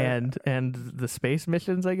 Yeah. And the space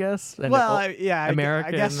missions, I guess. And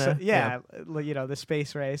American. I guess so, you know, the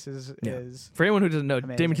space race is for anyone who doesn't know,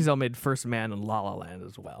 amazing. Damien Chazelle made First Man and La La Land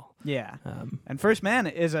as well. Yeah. And First Man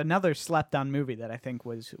is another slept-on movie that I think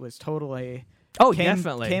was totally.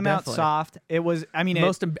 Definitely came out soft. It was. I mean,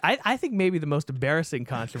 I think maybe the most embarrassing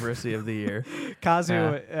controversy of the year.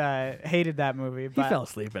 Kazu hated that movie. But, he fell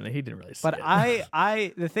asleep in it. He didn't really see but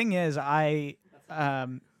it. The thing is, I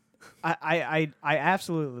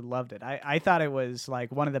absolutely loved it. I thought it was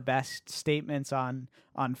like one of the best statements on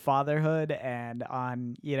fatherhood and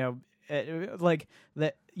on, you know, like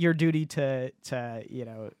your duty to you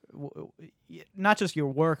know. Not just your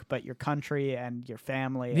work, but your country and your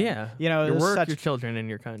family. And, you know, your work, your children, and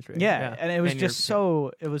your country. Yeah, and it was just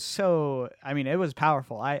so. It was so. I mean, it was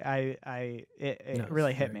powerful. It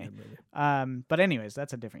really hit me. But anyways,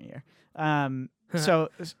 that's a different year. So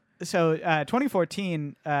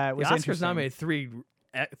 2014 was the Oscars interesting. nominated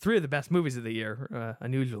three of the best movies of the year,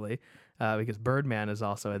 unusually. Because Birdman is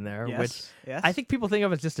also in there, which I think people think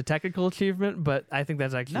of as just a technical achievement, but I think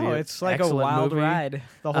that's actually it's like a wild movie. Ride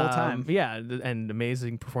the whole time. Yeah, and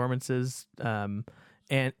amazing performances,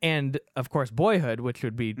 and of course Boyhood, which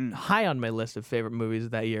would be high on my list of favorite movies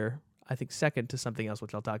of that year. I think second to something else,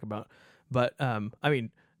 which I'll talk about. But I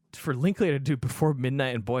mean, for Linklater to do Before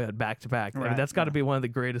Midnight and Boyhood back to back, I mean, that's got to be one of the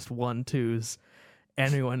greatest 1-2s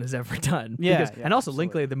anyone has ever done. And also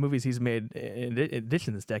Linklater, the movies he's made in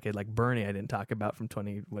addition this decade, like Bernie, I didn't talk about from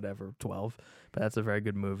 12, but that's a very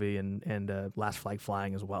good movie, and Last Flag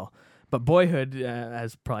Flying as well. But Boyhood,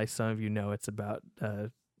 as probably some of you know, it's about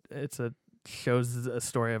shows a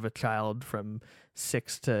story of a child from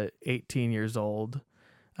 6 to 18 years old,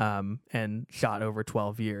 and shot over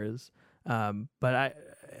 12 years.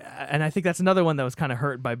 And I think that's another one that was kind of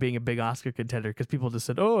hurt by being a big Oscar contender, because people just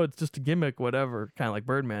said, "Oh, it's just a gimmick, whatever," kind of like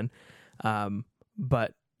Birdman.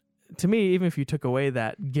 But to me, even if you took away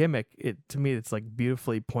that gimmick, it's like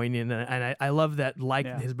beautifully poignant, and I love that. Like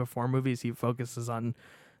his before movies, he focuses on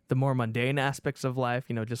the more mundane aspects of life.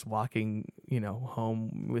 You know, just walking,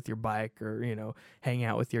 home with your bike, or hanging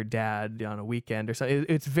out with your dad on a weekend or so.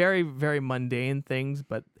 It's very, very mundane things,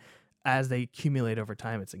 but as they accumulate over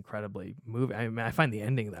time, it's incredibly moving. I mean, I find the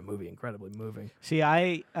ending of that movie incredibly moving. See,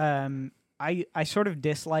 I sort of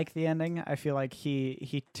dislike the ending. I feel like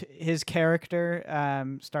his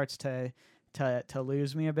character starts to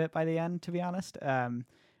lose me a bit by the end. To be honest, I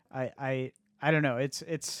don't know. This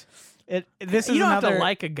is you don't another... have to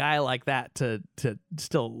like a guy like that to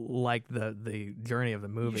still like the journey of the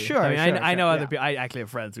movie. Sure, I know other people. I actually have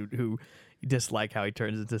friends who dislike how he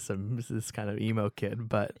turns into this kind of emo kid,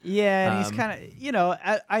 but and he's kind of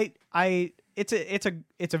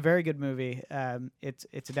it's a very good movie.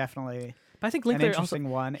 It's definitely. But I think an Linklater interesting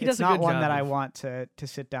also, one. He does It's not one that of, I want to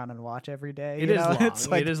sit down and watch every day. It is long. It's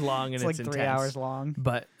like, it is long and it's it's like intense. 3 hours long.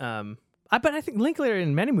 But I think Linklater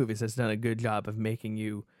in many movies has done a good job of making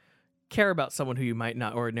you care about someone who you might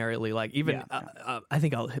not ordinarily like. Even I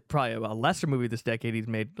think probably a lesser movie this decade he's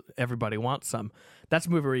made, Everybody Wants Some. That's a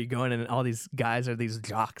movie where you go in and all these guys are these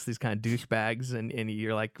jocks, these kind of douchebags, and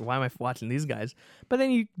you're like, why am I watching these guys? But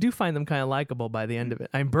then you do find them kind of likable by the end of it.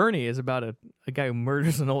 I mean, Bernie is about a guy who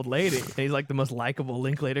murders an old lady, and he's like the most likable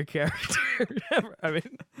Linklater character ever. I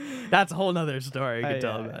mean, that's a whole nother story you could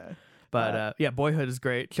tell about. But Boyhood is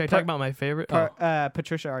great. Should I talk about my favorite?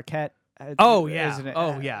 Patricia Arquette.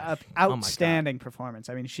 Outstanding performance.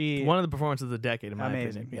 I mean, one of the performances of the decade, in my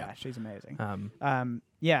amazing. opinion. Yeah, she's amazing.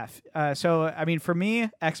 So I mean, for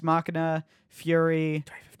me, Ex Machina, Fury.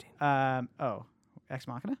 2015. Ex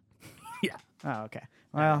Machina. Yeah. Oh, okay.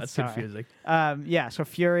 Well, that's confusing. So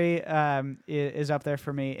Fury is up there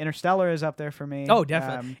for me. Interstellar is up there for me. Oh,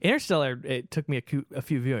 definitely. Interstellar, it took me a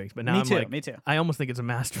few viewings, but now me too. I almost think it's a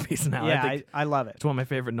masterpiece now. Yeah, I love it. It's one of my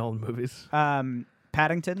favorite Nolan movies.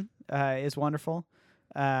 Paddington is wonderful.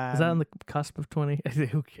 Is that on the cusp of 20?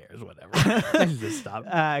 Who cares? Whatever. I should just stop.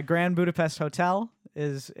 Grand Budapest Hotel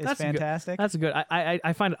is fantastic. That's good.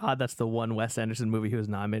 I find it odd that's the one Wes Anderson movie he was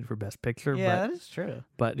nominated for Best Picture. Yeah, that is true.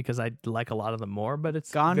 But because I like a lot of them more, but it's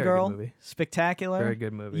Gone very Girl, good movie. spectacular. Very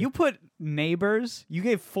good movie. You put Neighbors. You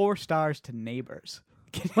gave 4 stars to Neighbors.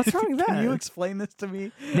 What's wrong with that? Can you explain this to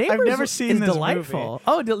me? Neighbors I've never seen this delightful.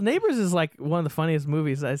 movie. Oh, Neighbors is like one of the funniest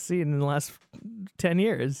movies I've seen in the last 10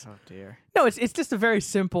 years. Oh dear. No, it's just a very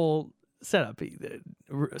simple setup.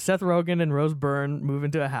 Seth Rogen and Rose Byrne move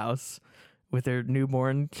into a house with their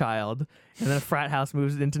newborn child, and then a frat house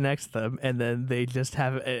moves into next to them, and then they just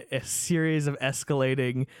have a series of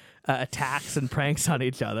escalating attacks and pranks on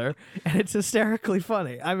each other, and it's hysterically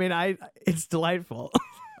funny. I mean, it's delightful.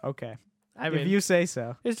 Okay. If you say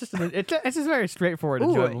so. It's just very straightforward.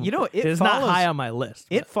 Enjoyable. You know, it's not high on my list.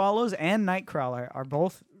 It Follows and Nightcrawler are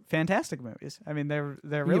both fantastic movies. I mean, they're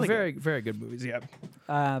really very good. very good movies. Yeah,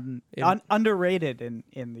 underrated in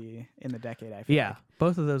the decade. I feel. Yeah, like.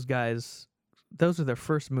 Both of those guys, those are their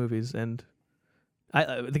first movies, and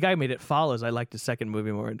the guy who made It Follows. I liked his second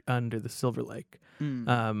movie more, Under the Silver Lake.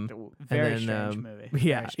 Very strange movie.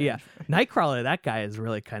 Yeah. Nightcrawler. That guy is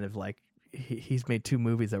really kind of like. He's made 2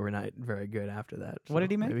 movies that were not very good after that. So what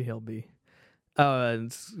did he make? Maybe he'll be.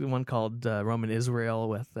 It's one called Roman Israel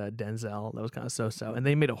with Denzel. That was kind of so-so. And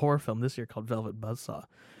they made a horror film this year called Velvet Buzzsaw.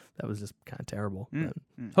 That was just kind of terrible.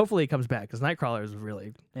 Hopefully he comes back, because Nightcrawler is a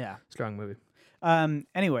really strong movie.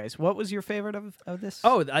 Anyways, what was your favorite of this?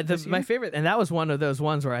 Oh, my favorite, and that was one of those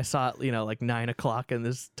ones where I saw it, like 9:00 in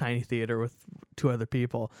this tiny theater with 2 other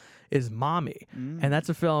people, is Mommy. And that's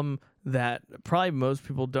a film that probably most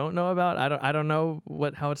people don't know about. I don't know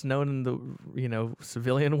how it's known in the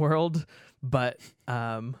civilian world, but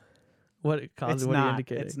what it causes, what are you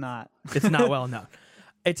indicating? It's not well known.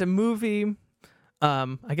 It's a movie.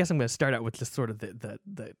 I guess I'm going to start out with just sort of the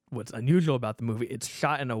what's unusual about the movie. It's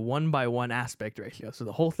shot in a 1:1 aspect ratio, so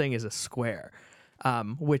the whole thing is a square,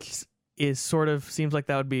 which is sort of seems like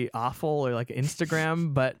that would be awful or like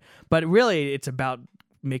Instagram, but really it's about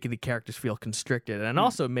making the characters feel constricted, and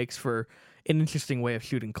also makes for an interesting way of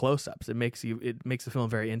shooting close-ups. It makes the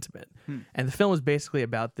film very intimate, and the film is basically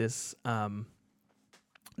about this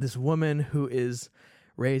this woman who is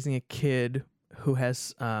raising a kid who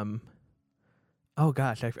has oh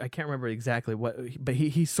gosh, I can't remember exactly what, but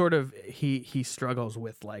he struggles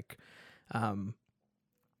with like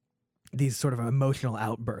these sort of emotional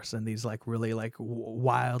outbursts and these like really like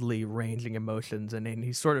wildly ranging emotions, and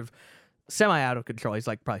he's sort of semi out of control. He's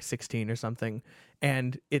like probably 16 or something,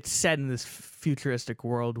 and it's set in this futuristic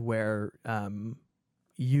world where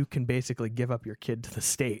you can basically give up your kid to the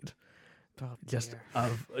state. Just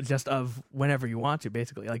of whenever you want to,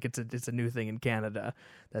 basically. Like it's a new thing in Canada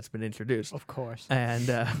that's been introduced, of course. And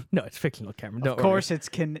no, it's fictional, Cameron. Of course, it's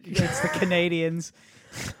the Canadians.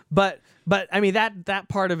 But I mean that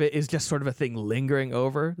part of it is just sort of a thing lingering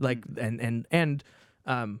over, like and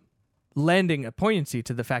lending a poignancy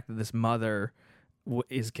to the fact that this mother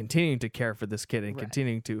is continuing to care for this kid and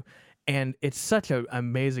continuing to. And it's such an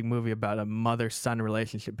amazing movie about a mother-son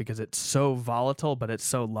relationship, because it's so volatile, but it's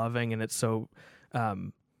so loving, and it's so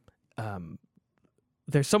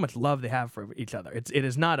there's so much love they have for each other. It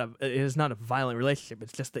is not a violent relationship.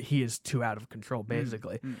 It's just that he is too out of control,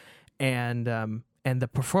 basically. And the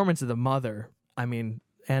performance of the mother, I mean,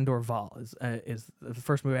 Andor Val is the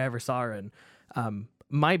first movie I ever saw her in.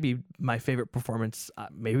 Might be my favorite performance,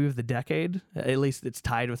 maybe of the decade. At least it's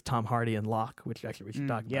tied with Tom Hardy and Locke, which actually we should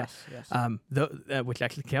talk about. Yes. Which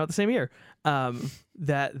actually came out the same year. Her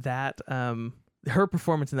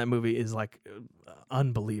performance in that movie is like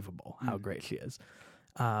unbelievable. How great she is.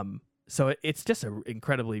 it's just an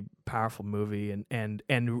incredibly powerful movie and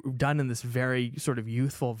done in this very sort of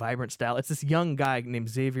youthful, vibrant style. It's this young guy named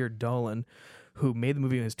Xavier Dolan who made the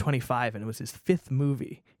movie when he was 25, and it was his 5th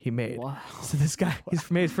movie he made. Wow. So this guy, he's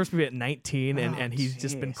made his first movie at 19, Oh, and he's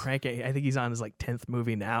just been jeez. cranking. I think he's on his like 10th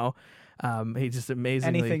movie now. He's just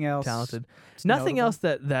amazingly Anything else talented. Nothing notable? else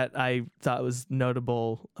that I thought was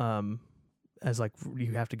notable. As like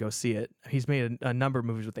you have to go see it. He's made a number of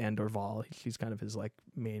movies with Andor Val. He's kind of his like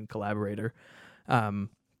main collaborator.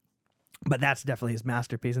 But that's definitely his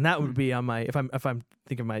masterpiece, and that would be on my if I'm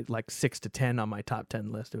thinking my like 6 to 10 on my top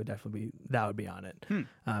 10 list. It would definitely be on it.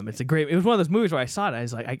 It was one of those movies where I saw it. I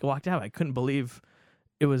was like, I walked out. I couldn't believe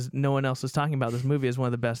no one else was talking about this movie as one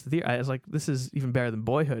of the best of the year. I was like, this is even better than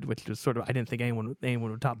Boyhood, which was sort of I didn't think anyone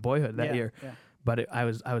would top Boyhood that year. Yeah. But I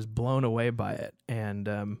was blown away by it,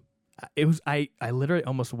 and it was I literally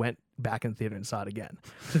almost went back in the theater and saw it again.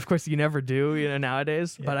 So of course you never do,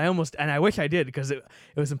 nowadays. But I wish I did, because it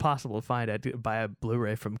was impossible to find. I had to buy a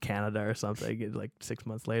Blu-ray from Canada or something like 6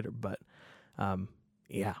 months later. But go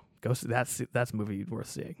see, that's a movie worth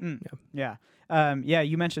seeing. Yeah.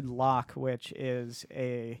 You mentioned Locke, which is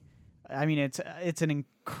it's an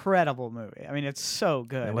incredible movie. I mean, it's so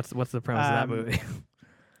good. And what's the premise of that movie?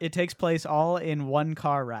 It takes place all in one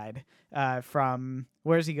car ride from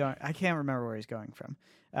where's he going? I can't remember where he's going from.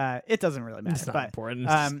 It doesn't really matter. It's not but, important.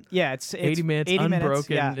 It's 80 minutes 80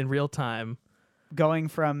 unbroken minutes, in real time. Going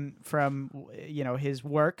from his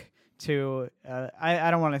work to I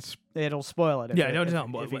don't want to. It'll spoil it. Don't tell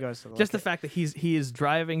him. If he goes to the just the fact that he is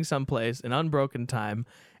driving someplace in unbroken time,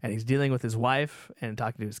 and he's dealing with his wife and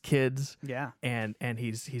talking to his kids. Yeah. And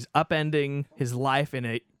he's upending his life in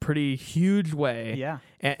a pretty huge way. Yeah.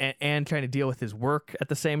 And trying to deal with his work at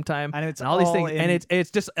the same time. And it's all these all things. in- And it's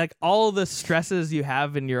just like all the stresses you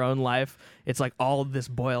have in your own life. It's like all of this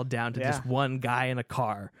boiled down to just one guy in a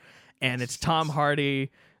car, and it's Tom Hardy.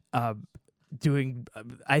 Doing,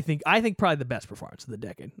 I think probably the best performance of the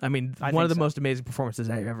decade. I mean, one of the most amazing performances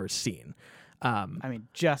I've ever seen.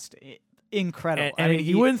 Just incredible. And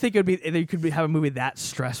you wouldn't think you could have a movie that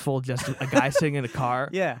stressful, just a guy sitting in a car.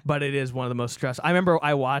 Yeah. But it is one of the most stressful. I remember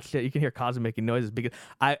I watched it. You can hear Kazu making noises because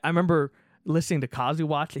I remember listening to Kazu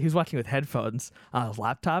watch it. He was watching with headphones on his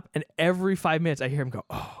laptop, and every 5 minutes I hear him go,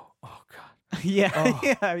 "Oh God."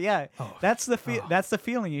 Yeah. That's the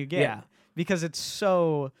feeling you get. Yeah. Because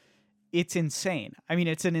it's insane. I mean,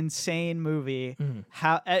 it's an insane movie.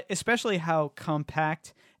 Especially how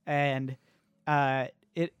compact and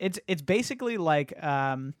it's basically like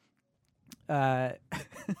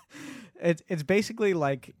it's basically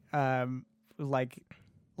like a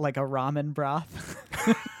ramen broth.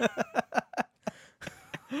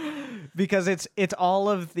 Because it's all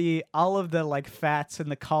of the like fats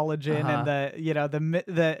and the collagen and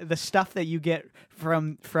the stuff that you get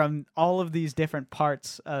from all of these different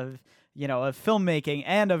parts of filmmaking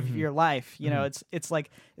and of your life. It's like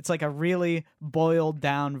a really boiled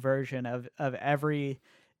down version of every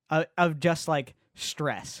of just like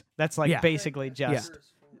stress. That's like basically just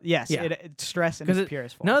it's stress in its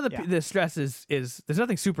purest form. None of the stress is there's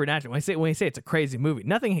nothing supernatural. When you say it's a crazy movie,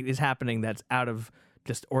 nothing is happening that's out of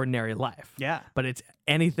just ordinary life. Yeah. But it's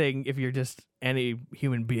anything, if you're just any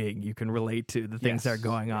human being, you can relate to the things that are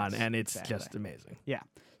going on, and it's just amazing. Yeah.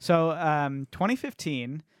 So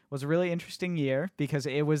 2015 was a really interesting year because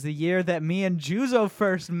it was the year that me and Juzo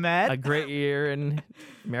first met. A great year in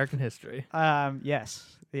American history.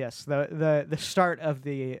 Yes. The start of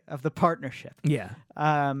the partnership. Yeah.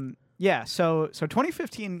 So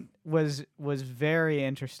 2015 was very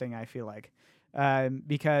interesting, I feel like,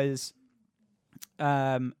 because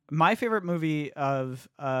my favorite movie of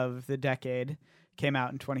the decade came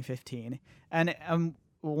out in 2015, and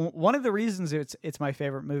one of the reasons it's my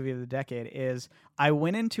favorite movie of the decade is I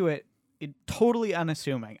went into it totally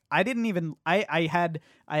unassuming. I didn't even I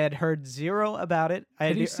had heard zero about it. I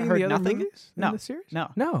had you seen heard the other nothing. movies in No, the series?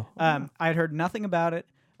 no. I had heard nothing about it.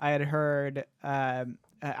 I had heard.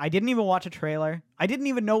 I didn't even watch a trailer. I didn't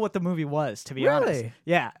even know what the movie was, to be honest. Really?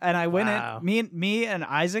 Yeah, and I went Wow. in. Me and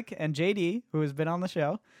Isaac and JD, who has been on the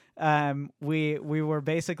show. We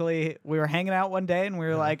were hanging out one day and we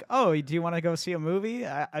were like, "Oh, do you want to go see a movie?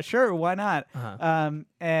 Sure, why not?"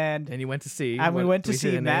 And you went to see. we went to we say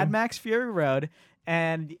see the Mad name? Max Fury Road,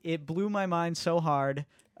 and it blew my mind so hard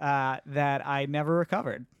that I never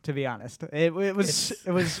recovered. To be honest, it was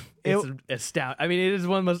astounding. I mean, it is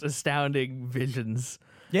one of the most astounding visions.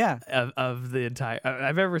 Yeah. Of the entire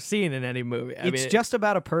I've ever seen in any movie. It's just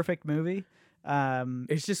about a perfect movie.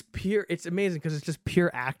 It's just pure. It's amazing because it's just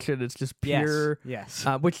pure action. It's just pure. Yes.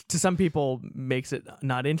 Which to some people makes it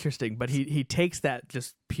not interesting, but he takes that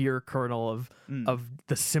just pure kernel of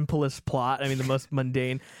the simplest plot. I mean, the most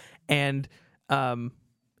mundane, and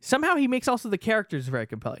somehow he makes also the characters very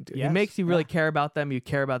compelling too. Yes. He makes you really care about them. You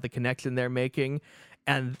care about the connection they're making,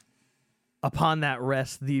 and upon that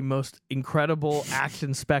rests the most incredible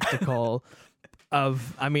action spectacle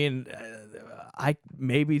of. I mean.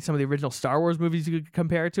 Maybe some of the original Star Wars movies you could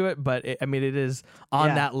compare to it, but it is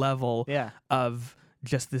on that level of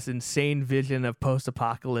just this insane vision of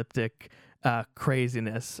post-apocalyptic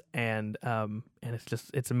craziness, and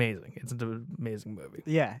it's amazing. It's an amazing movie.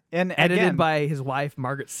 Yeah, and edited again, by his wife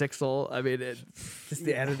Margaret Sixel. I mean, just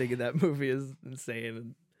the editing in that movie is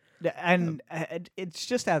insane, and it's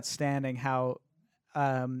just outstanding how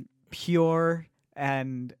pure.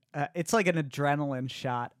 And it's like an adrenaline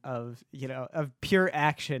shot of pure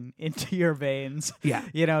action into your veins. Yeah,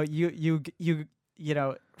 you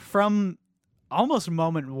from almost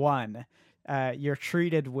moment one, you're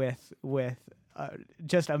treated with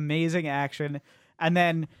just amazing action, and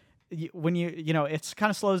then when it's kind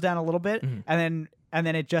of slows down a little bit, and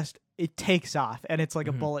then it takes off, and it's like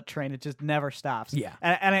a bullet train. It just never stops. Yeah,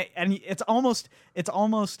 and it's almost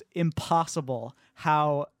impossible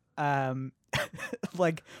how.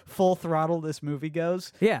 Like full throttle this movie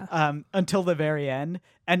goes until the very end,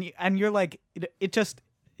 and you're like it just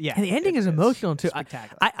and the ending is emotional too.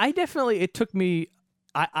 Spectacular. I definitely, it took me,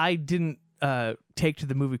 I didn't take to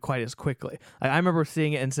the movie quite as quickly. I remember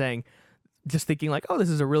seeing it and just thinking like, oh, this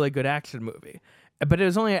is a really good action movie, but it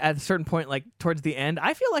was only at a certain point, like towards the end,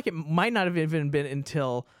 I feel like it might not have even been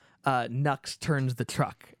until Nux turns the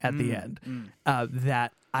truck at the end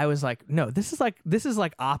that I was like, no, this is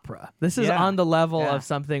like opera. This is on the level of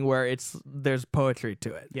something where there's poetry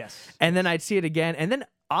to it. Yes. And then I'd see it again, and then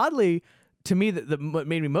oddly, to me, what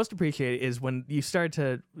made me most appreciate it is when you started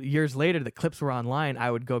to, years later, the clips were online, I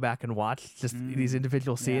would go back and watch just these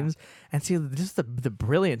individual scenes and see just the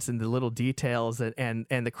brilliance in the little details and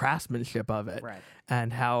the craftsmanship of it, right?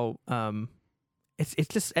 And how it's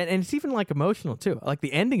just and it's even like emotional too. Like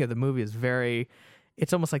the ending of the movie is very.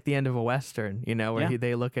 It's almost like the end of a Western, where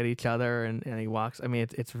they look at each other and he walks. I mean,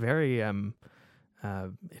 it's very,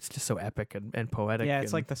 it's just so epic and poetic. Yeah,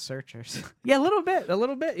 it's like The Searchers. Yeah, a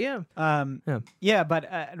little bit, yeah. Yeah, but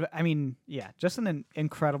I mean, just an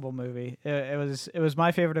incredible movie. It was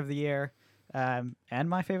my favorite of the year, and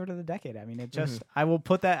my favorite of the decade. I mean, it just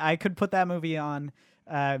I could put that movie on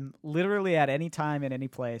literally at any time in any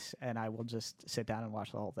place, and I will just sit down and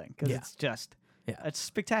watch the whole thing because it's just. Yeah, it's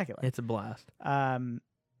spectacular. It's a blast. One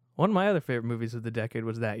of my other favorite movies of the decade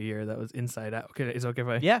was that year. That was Inside Out. Okay, is it okay if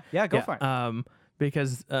I? Yeah, go for it.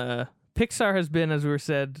 Because Pixar has been, as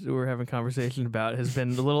we were having conversation about, has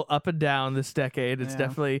been a little up and down this decade. It's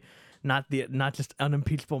definitely not just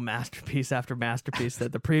unimpeachable masterpiece after masterpiece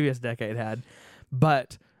that the previous decade had,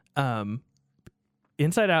 but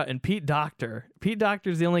Inside Out and Pete Docter. Pete Docter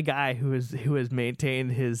is the only guy who has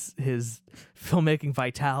maintained his filmmaking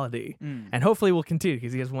vitality, and hopefully will continue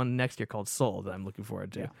because he has one next year called Soul that I'm looking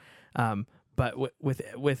forward to. Yeah. But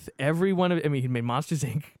with every one of, I mean, he made Monsters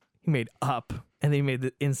Inc., he made Up, and then he made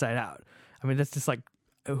the Inside Out. I mean, that's just like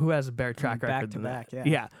who has a better track record than that?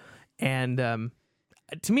 Yeah. And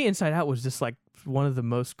to me, Inside Out was just like one of the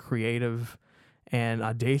most creative and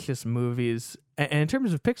audacious movies. And in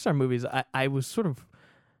terms of Pixar movies, I was sort of.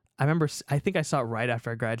 I remember, I think I saw it right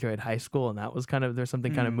after I graduated high school, and that was there's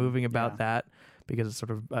something kind of moving about that because it's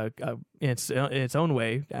sort of, in its own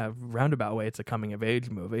way, roundabout way, it's a coming of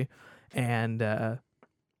age movie. And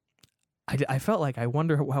I felt like I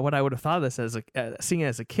wonder what I would have thought of this as seeing it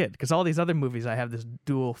as a kid, because all these other movies I have this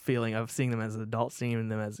dual feeling of seeing them as an adult, seeing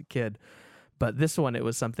them as a kid. But this one, it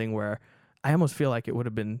was something where I almost feel like it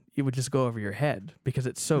would just go over your head because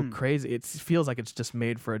it's so crazy. It feels like it's just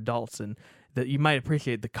made for adults, and that you might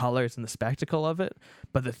appreciate the colors and the spectacle of it,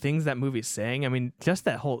 but the things that movie's saying, I mean, just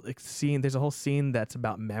that whole scene, there's a whole scene that's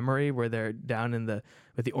about memory where they're down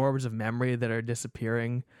with the orbs of memory that are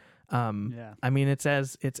disappearing. I mean, it's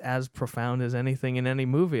as profound as anything in any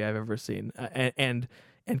movie I've ever seen, and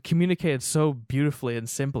communicated so beautifully and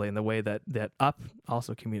simply in the way that Up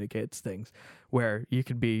also communicates things, where you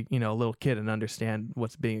could be, a little kid and understand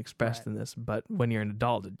what's being expressed in this, but when you're an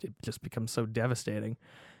adult, it just becomes so devastating.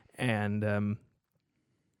 And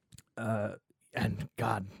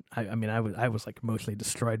God, I mean, I was like emotionally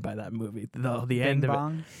destroyed by that movie. The end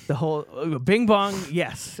of it, the whole Bing Bong,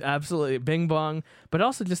 yes, absolutely, Bing Bong, but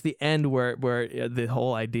also just the end where the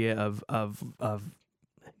whole idea of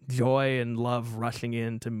joy and love rushing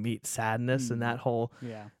in to meet sadness, and that whole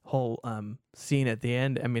whole scene at the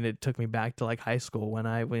end, I mean, it took me back to like high school when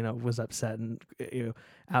I was upset and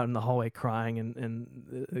out in the hallway crying, and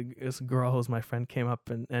this girl who's my friend came up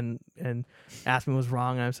and asked me what was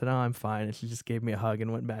wrong, and I said, oh, I'm fine, and she just gave me a hug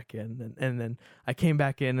and went back in, and then I came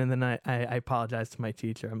back in, and then I apologized to my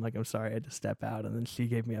teacher. I'm like, I'm sorry, I had to step out, and then she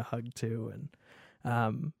gave me a hug too,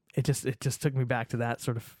 and it just took me back to that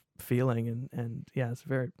sort of feeling, and yeah, it's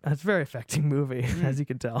a very affecting movie, as you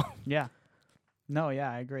can tell. Yeah. No,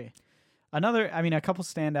 yeah, I agree. A couple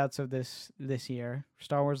standouts of this year: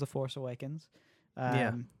 Star Wars: The Force Awakens,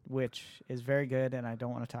 which is very good, and I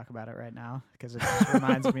don't want to talk about it right now because it just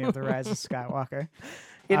reminds me of The Rise of Skywalker.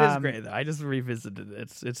 It is great though. I just revisited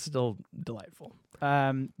it. It's still delightful.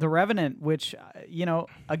 The Revenant, which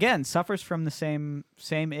again suffers from the same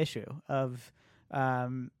issue of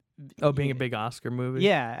being a big Oscar movie.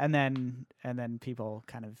 Yeah, and then people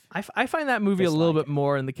kind of I find that movie a little bit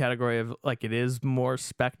more in the category of like it is more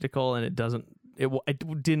spectacle, and it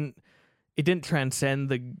didn't transcend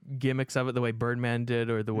the gimmicks of it the way Birdman did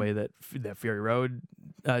or the way that Fury Road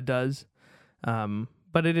does.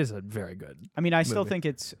 But it is a very good. I mean, I still think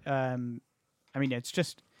it's. It's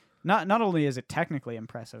just not only is it technically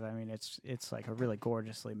impressive. I mean, it's like a really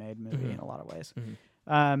gorgeously made movie in a lot of ways.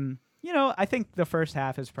 Mm-hmm. I think the first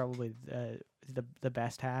half is probably the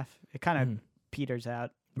best half. It kind of peters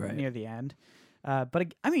out near the end.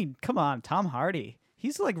 But I mean, come on, Tom Hardy.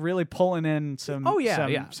 He's like really pulling in some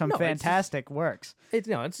fantastic works. It's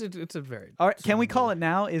a very. All right, can we call it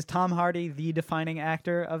now? Is Tom Hardy the defining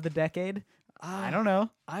actor of the decade? I don't know.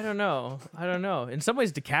 I don't know. In some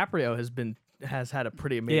ways, DiCaprio has had a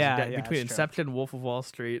pretty amazing decade between Inception, Wolf of Wall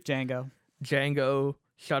Street, Django,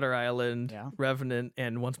 Shutter Island, Revenant,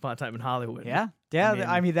 and Once Upon a Time in Hollywood. Yeah.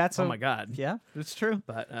 I mean that's oh my god. Yeah, it's true.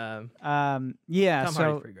 But Tom Hardy's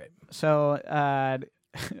pretty great. So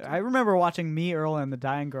I remember watching Me, Earl, and the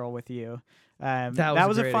Dying Girl with you. That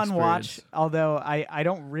was a fun experience. Watch, although I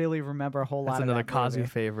don't really remember a whole lot. That's another of that Cosby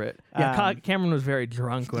movie. favorite. Yeah, Cameron was very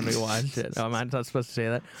drunk when we watched it. I'm not supposed to say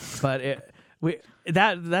that, but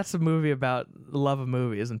that's a movie about love of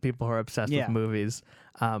movies and people who are obsessed with movies.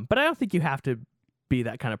 But I don't think you have to be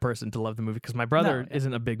that kind of person to love the movie, because my brother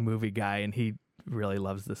isn't a big movie guy, and he really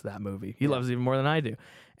loves that movie. He loves it even more than I do,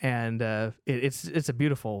 and it's a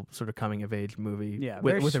beautiful sort of coming of age movie. Yeah,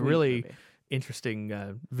 with a really movie.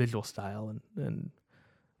 Interesting visual style and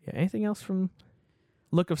anything else from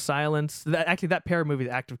Look of Silence. That pair of movies,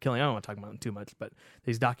 Act of Killing, I don't want to talk about them too much, but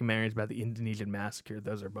these documentaries about the Indonesian massacre,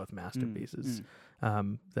 those are both masterpieces.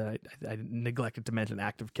 That I neglected to mention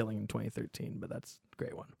Act of Killing in 2013, but that's a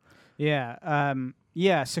great one. Yeah.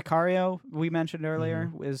 Sicario, we mentioned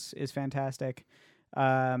earlier, is fantastic.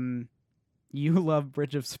 You love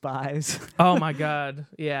Bridge of Spies. Oh my God.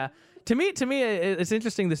 Yeah. To me, it's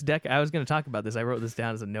interesting this decade. I was going to talk about this. I wrote this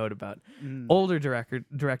down as a note about older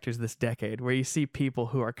directors this decade, where you see people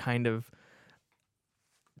who are kind of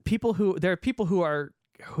there are people who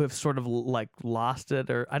have sort of like lost it,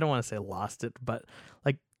 or I don't want to say lost it, but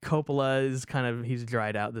like Coppola is kind of, he's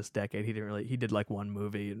dried out this decade. He did like one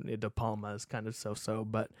movie, and De Palma is kind of so,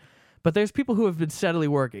 but there's people who have been steadily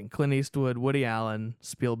working: Clint Eastwood, Woody Allen,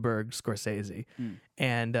 Spielberg, Scorsese,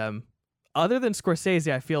 and other than Scorsese,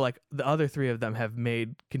 I feel like the other three of them have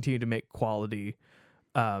continued to make quality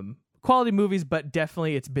movies, but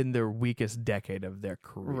definitely it's been their weakest decade of their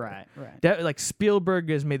career. Right. Like Spielberg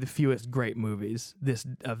has made the fewest great movies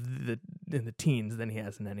in the teens than he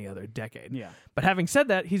has in any other decade. Yeah. But having said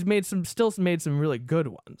that, he's still made some really good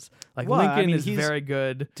ones. Like Lincoln is very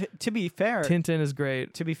good. To be fair, Tintin is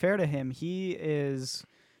great. To be fair to him, he is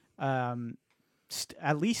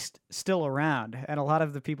at least still around, and a lot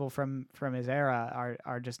of the people from his era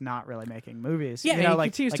are just not really making movies. Yeah, he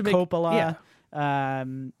like continues to make Coppola.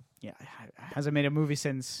 Hasn't made a movie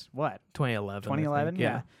since what? 2011. 2011.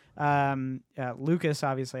 Yeah. Lucas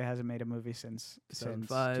obviously hasn't made a movie since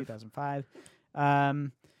 2005.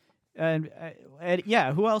 And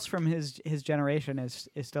who else from his generation is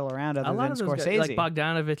still around other than Scorsese? Guys, like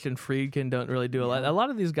Bogdanovich and Friedkin don't really do a lot. A lot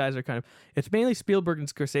of these guys are kind of. It's mainly Spielberg and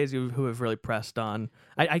Scorsese who have really pressed on.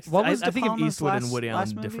 I think of Eastwood and Woody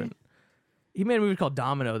Allen different. He made a movie called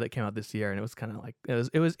Domino that came out this year, and it was kind of like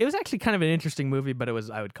it was actually kind of an interesting movie, but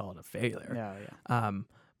I would call it a failure. Yeah.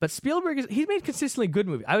 But Spielberg he's made consistently good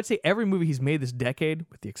movies. I would say every movie he's made this decade,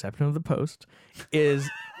 with the exception of The Post, is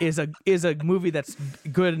a movie that's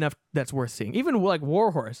good enough that's worth seeing. Even like War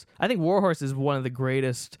Horse. I think War Horse is one of the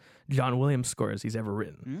greatest John Williams scores he's ever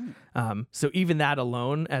written. So even that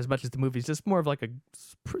alone, as much as the movie's just more of like a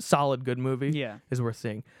solid good movie, is worth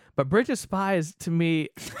seeing. But Bridge of Spies, to me,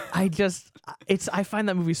 I find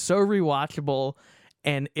that movie so rewatchable.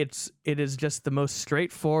 and it is just the most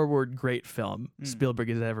straightforward great film Spielberg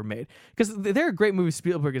has ever made. Because there are great movies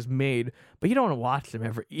Spielberg has made, but you don't want to watch them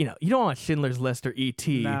every. You don't want Schindler's List or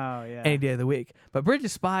E.T. No, yeah. any day of the week. But Bridge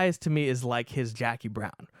of Spies to me is like his Jackie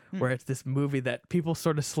Brown, where it's this movie that people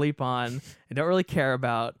sort of sleep on and don't really care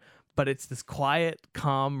about, but it's this quiet,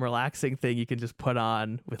 calm, relaxing thing you can just put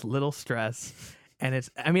on with little stress. And it's,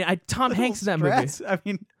 Tom Hanks in that movie.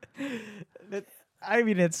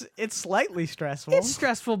 It's slightly stressful. It's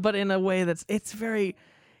stressful, but in a way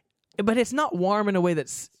but it's not warm in a way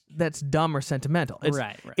that's dumb or sentimental. It's,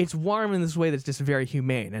 right. It's warm in this way that's just very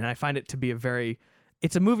humane, and I find it to be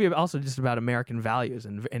it's a movie also just about American values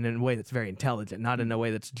and in a way that's very intelligent, not in a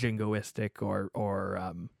way that's jingoistic or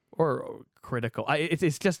critical.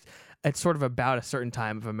 It's sort of about a certain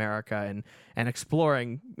time of America and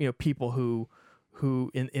exploring people who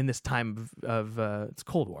in this time of it's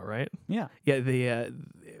Cold War, right? Yeah.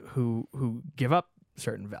 Who give up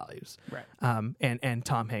certain values, Right. And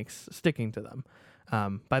Tom Hanks sticking to them.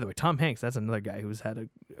 By the way, Tom Hanks, that's another guy who's had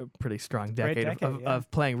a pretty strong decade, of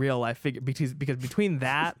playing real life figure, because between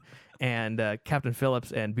that and Captain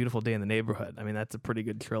Phillips and Beautiful Day in the Neighborhood, that's a pretty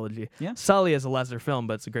good trilogy. Yeah. Sully is a lesser film,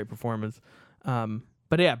 but it's a great performance.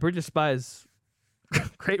 But yeah, Bridge of Spies,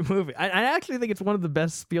 great movie. I actually think it's one of the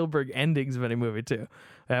best Spielberg endings of any movie too.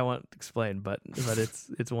 I won't explain, but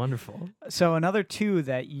it's wonderful. So another two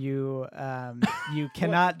that you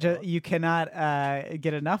cannot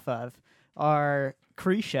get enough of are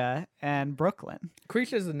Krisha and Brooklyn.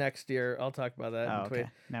 Krisha is the next year. I'll talk about that. Oh, okay.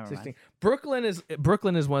 Never mind. Brooklyn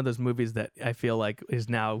is one of those movies that I feel like is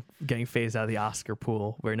now getting phased out of the Oscar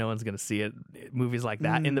pool, where no one's going to see it. Movies like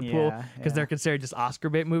that in the pool because they're considered just Oscar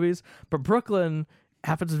bait movies. But Brooklyn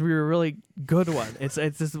happens to be a really good one. It's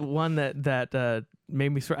this one that made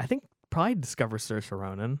me I think probably discover Saoirse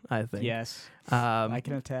Ronan. I think yes, I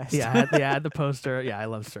can attest. Yeah, I had the poster. Yeah, I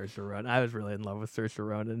love Saoirse Ronan. I was really in love with Saoirse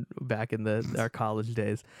Ronan back in our college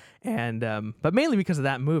days, and but mainly because of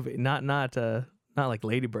that movie, not like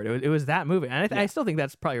Lady Bird. It was that movie, and I still think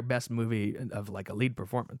that's probably your best movie of like a lead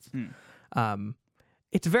performance.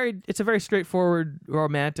 It's a very straightforward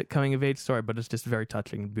romantic coming of age story, but it's just very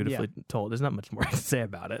touching and beautifully told. There's not much more to say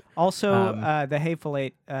about it. Also, the Hateful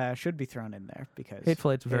Eight should be thrown in there because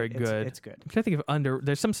Hateful Eight's very good. It's good. I'm trying to think of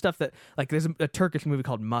there's some stuff that like there's a Turkish movie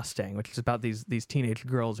called Mustang, which is about these teenage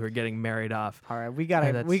girls who are getting married off. All right, we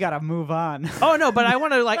gotta move on. Oh no, but I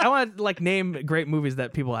want to name great movies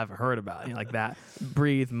that people haven't heard about, like that.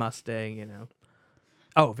 Breathe, Mustang,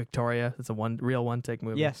 Oh, Victoria. It's a real one take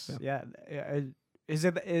movie. Yes, yeah. Is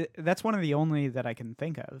it? That's one of the only that I can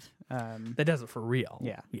think of. That does it for real.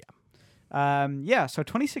 Yeah. Yeah. So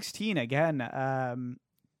 2016 again, a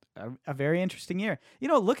very interesting year.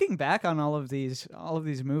 Looking back on all of these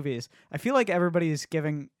movies, I feel like everybody's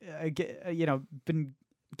been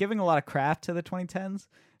giving a lot of crap to the 2010s.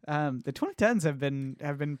 The 2010s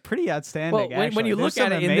have been pretty outstanding. Well, when you look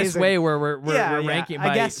at it in this way, where we're ranking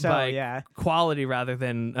by quality rather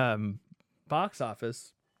than box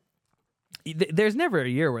office. There's never a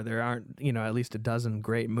year where there aren't, at least a dozen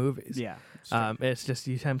great movies. Yeah. It's just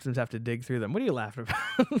you sometimes have to dig through them. What are you laughing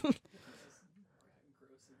about?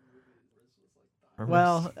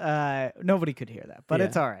 Well, nobody could hear that, but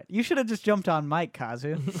it's all right. You should have just jumped on Mike,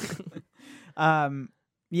 Kazu.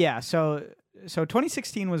 Yeah. So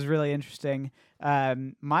 2016 was really interesting.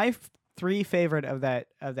 My three favorite of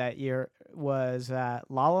that year was La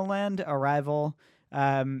La Land, Arrival.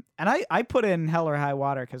 And I put in Hell or High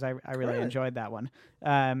Water because I really enjoyed that one.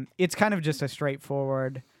 It's kind of just a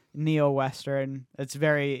straightforward neo-Western. It's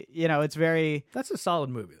very, That's a solid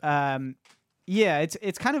movie. Yeah, it's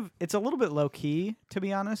a little bit low key, to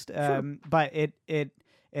be honest. But it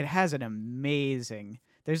has an amazing.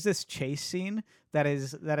 There's this chase scene that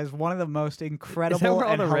is one of the most incredible. Is that where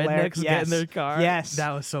all and the rednecks get in their car? Yes,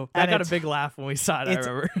 that was so. I got a big laugh when we saw it. I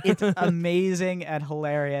remember. It's amazing and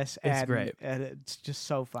hilarious. It's great. And it's just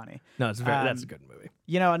so funny. No, it's that's a good movie.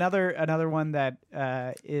 Another one that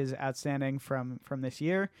is outstanding from this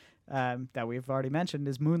year that we've already mentioned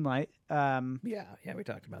is Moonlight. Yeah, we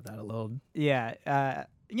talked about that a little. Yeah, I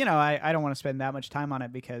don't want to spend that much time on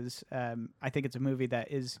it because I think it's a movie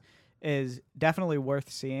that is definitely worth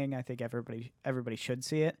seeing. I think everybody should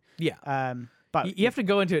see it. Yeah. But you have to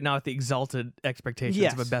go into it now with the exalted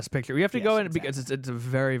expectations of a Best Picture. You have to go in because it's a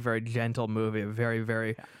very, very gentle movie, a very,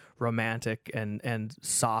 very romantic and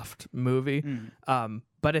soft movie.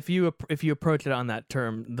 But if you approach it on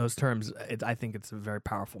those terms, I think it's a very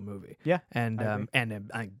powerful movie. Yeah, and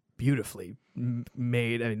beautifully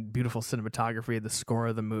made. I mean, beautiful cinematography, the score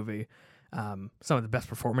of the movie. Some of the best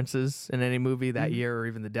performances in any movie that year or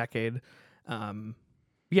even the decade.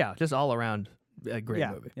 Just all around a great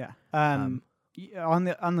movie. Yeah. On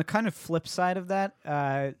the kind of flip side of that,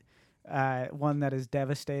 one that is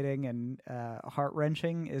devastating and heart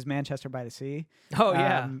wrenching is Manchester by the Sea. Oh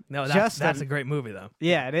yeah, no, that's a great movie though.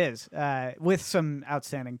 Yeah, it is, with some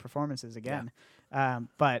outstanding performances again.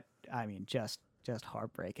 But I mean, just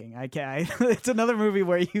heartbreaking. I can't. It's another movie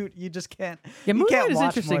where you just can't. Yeah, you can't Moonlight is watch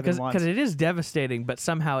interesting more than once. because it is devastating, but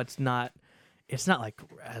somehow it's not. It's not like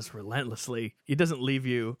as relentlessly. It doesn't leave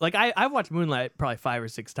you like I've watched Moonlight probably 5 or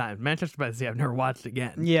 6 times. Manchester by the Sea I've never watched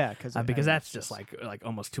again. Yeah, because that's just like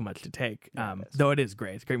almost too much to take. Though it is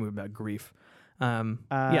great. It's a great movie about grief. La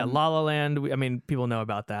La Land. I mean, people know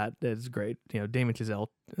about that. It's great. You know, Damien Chazelle.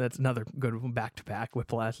 That's another good one, back to back.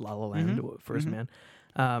 Whiplash, La La Land, First Man.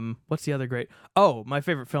 What's the other great? Oh, my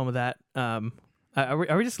favorite film of that.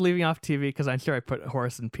 Are we just leaving off TV? Because I'm sure I put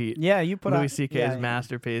Horace and Pete. Yeah, you put Louis C.K.'s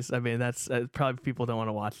masterpiece. I mean, that's probably people don't want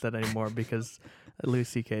to watch that anymore because Louis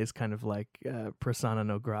C.K. is kind of like persona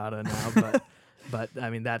non grata now. But I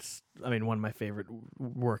mean, that's one of my favorite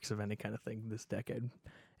works of any kind of thing this decade,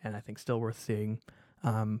 and I think still worth seeing.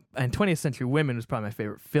 And 20th Century Women was probably my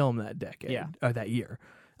favorite film that decade or that year.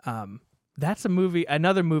 That's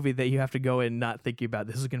another movie that you have to go in not thinking about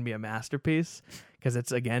this is going to be a masterpiece because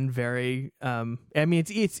it's again very.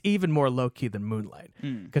 It's even more low key than Moonlight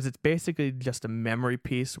because it's basically just a memory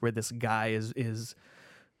piece where this guy is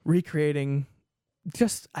recreating.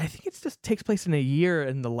 I think it just takes place in a year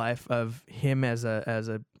in the life of him as a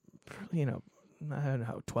I don't know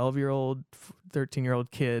 12-year-old,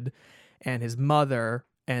 13-year-old kid, and his mother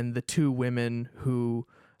and the 2 women who.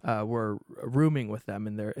 Were rooming with them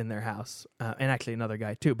in their house, and actually another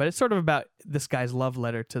guy too. But it's sort of about this guy's love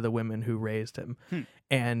letter to the women who raised him,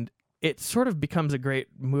 and it sort of becomes a great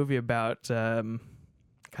movie about. God,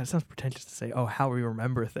 it sounds pretentious to say, how we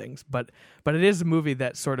remember things, but it is a movie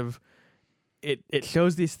that sort of it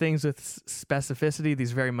shows these things with specificity,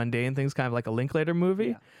 these very mundane things, kind of like a Linklater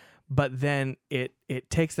movie, but then it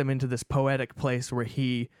takes them into this poetic place where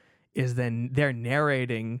they're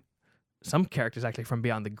narrating. Some characters actually from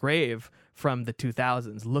Beyond the Grave from the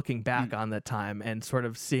 2000s, looking back on that time and sort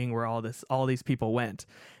of seeing where all these people went.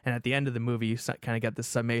 And at the end of the movie, you kind of get the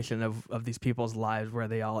summation of these people's lives where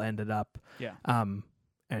they all ended up. Yeah. And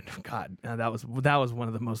God, that was one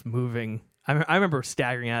of the most moving. I remember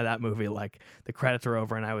staggering out of that movie, like the credits were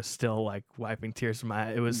over and I was still like wiping tears from my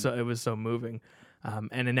eyes. It was so moving.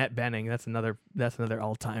 And Annette Bening, that's another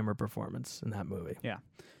all-timer performance in that movie. Yeah.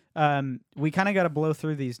 We kind of got to blow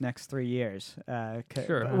through these next 3 years,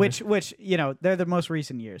 sure. Which they're the most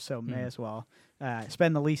recent years, so may as well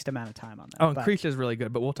spend the least amount of time on them. Oh, and Creature is really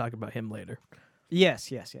good, but we'll talk about him later.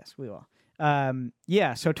 Yes, we will. So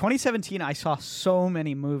 2017, I saw so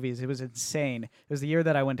many movies. It was insane. It was the year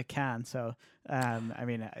that I went to Cannes, so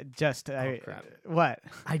crap. What?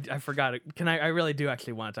 I forgot it. I really do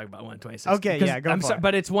actually want to talk about one 2016. Okay, yeah, go for it.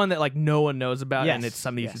 But it's one that like no one knows about, yes, and it's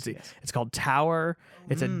something you should see. Yes. It's called Tower.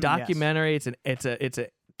 It's a documentary. Yes. It's a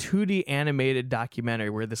 2D animated documentary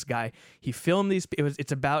where this guy he filmed these.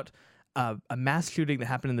 It's about a mass shooting that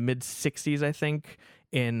happened in the mid 60s, I think,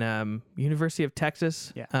 in University of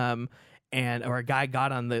Texas. Yeah. Or a guy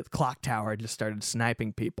got on the clock tower and just started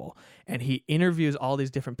sniping people. And he interviews all these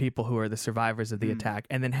different people who are the survivors of the attack,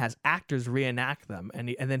 and then has actors reenact them.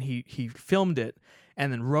 And then he filmed it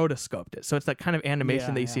and then rotoscoped it. So it's that kind of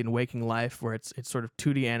animation that you see in Waking Life, where it's sort of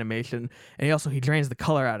 2D animation. And he drains the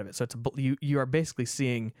color out of it. So you are basically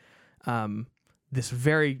seeing this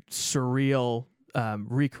very surreal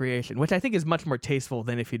recreation, which I think is much more tasteful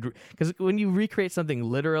than if you, because when you recreate something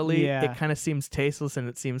literally, it kind of seems tasteless and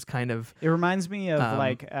it seems kind of. It reminds me of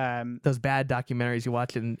those bad documentaries you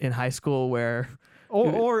watch in high school where.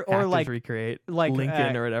 Or like recreate like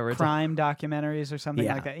Lincoln or whatever, crime documentaries or something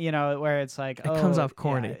like that. Where it's like it comes off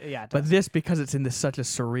corny. Yeah, but this, because it's in such a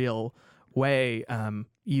surreal way,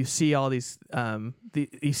 you see all these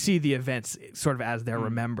you see the events sort of as they're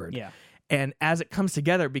remembered. Yeah. And as it comes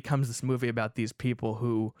together, it becomes this movie about these people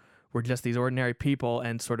who were just these ordinary people,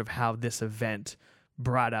 and sort of how this event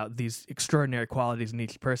brought out these extraordinary qualities in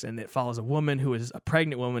each person. It follows a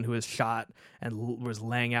pregnant woman who was shot and was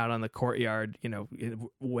laying out on the courtyard,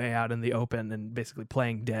 way out in the open and basically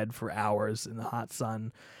playing dead for hours in the hot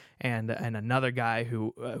sun. And another guy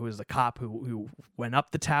who was a cop who went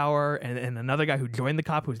up the tower, and another guy who joined the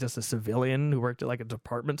cop who was just a civilian who worked at like a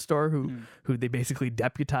department store who they basically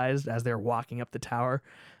deputized as they're walking up the tower.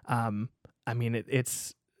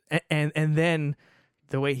 It's then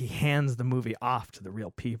the way he hands the movie off to the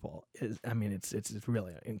real people is, it's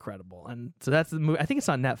really incredible. And so that's the movie. I think it's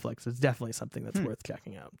on Netflix. It's definitely something that's worth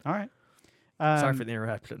checking out. All right. Sorry for the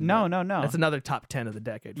interruption. No. That's another top 10 of the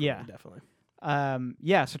decade. For me, definitely.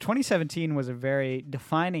 Yeah, so 2017 was a very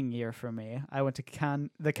defining year for me. I went to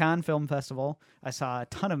the Cannes Film Festival. I saw a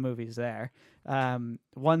ton of movies there.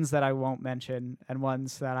 Ones that I won't mention, and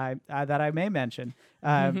ones that I may mention.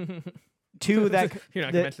 Two that you're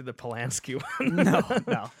not gonna mention the Polanski one.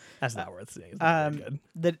 No, that's not worth seeing. It's not very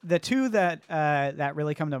good. The two that that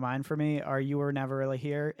really come to mind for me are You Were Never Really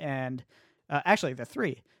Here, and actually the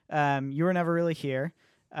three. You Were Never Really Here,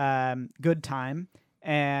 Good Time,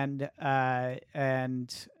 and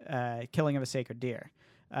Killing of a Sacred Deer.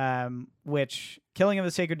 Which Killing of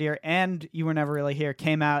a Sacred Deer and You Were Never Really Here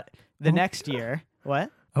came out the next year. What?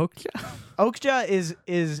 Okja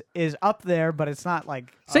is up there, but it's not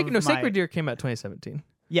like Sacred Deer came out 2017.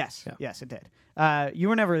 Yes, yes, it did. You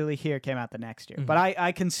Were Never Really Here came out the next year, but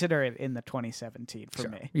I consider it in the 2017 for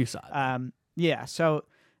me. You saw it. Yeah. So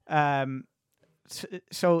I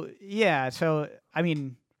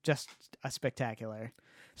mean, just a spectacular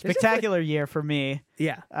year for me.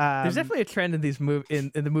 Yeah. There's definitely a trend in these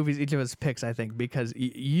in the movies each of us picks, I think, because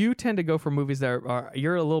you tend to go for movies that are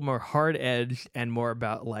you're a little more hard edged and more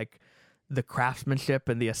about like the craftsmanship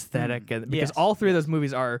and the aesthetic, and because all three of those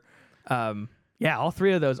movies are all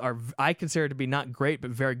three of those are I consider to be not great but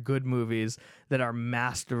very good movies that are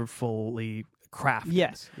masterfully crafted.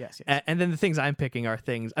 Yes. And then the things I'm picking are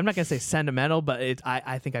things I'm not gonna say sentimental, but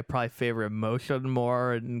I think I probably favor emotion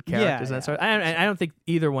more and characters and that sort. I don't think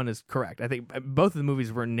either one is correct. I think both of the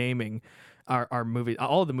movies we're naming are movies.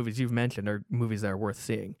 All of the movies you've mentioned are movies that are worth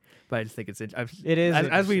seeing. But I just think it is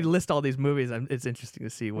as we list all these movies. It's interesting to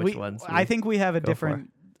see which ones. I think we have a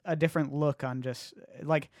different look on just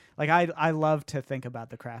like I love to think about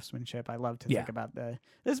the craftsmanship. I love to think about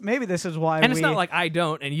this is why. And it's not like I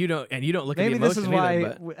don't and you don't look at the emotion. Maybe this is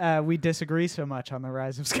either, why we disagree so much on The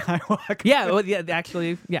Rise of Skywalker.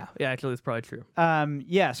 Actually, it's probably true.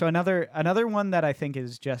 So another one that I think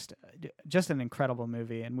is just an incredible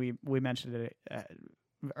movie, and we mentioned it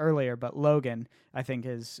earlier, but Logan I think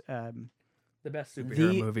is the best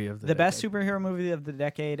superhero movie of the decade. Best superhero movie of the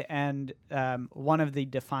decade, and one of the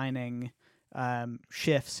defining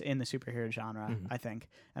shifts in the superhero genre, I think.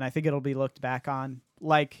 And I think it'll be looked back on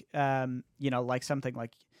like like something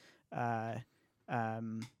like Dark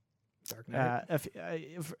Knight.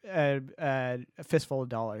 A Fistful of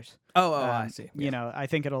Dollars. I see. You know, I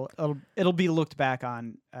think it'll be looked back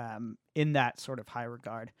on in that sort of high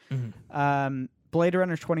regard. Blade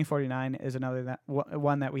Runner 2049 is another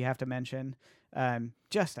one that we have to mention.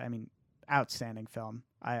 Outstanding film.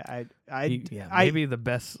 Maybe the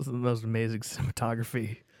best, most amazing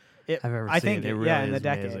cinematography I've ever seen. I think it really in the is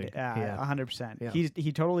decade, amazing. 100%. Yeah.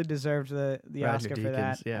 He totally deserved the Roger Oscar Deakins, for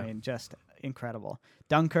that. yeah. I mean, just incredible.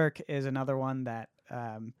 Dunkirk is another one that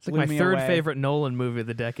it's like my third favorite Nolan movie of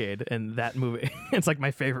the decade, and that movie it's like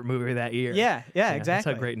my favorite movie that year. Yeah, exactly. That's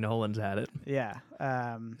how great Nolan's had it. Yeah.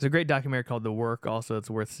 There's a great documentary called The Work also it's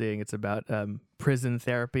worth seeing. It's about prison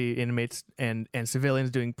therapy, inmates and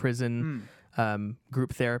civilians doing prison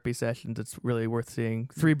group therapy sessions. It's really worth seeing.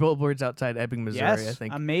 3 Billboards Outside Ebbing, Missouri, I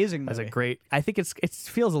think. Amazing movie. That's a great. I think it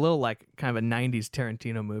feels a little like kind of a 90s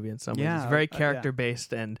Tarantino movie in some ways. It's very character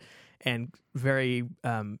based and very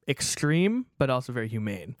extreme, but also very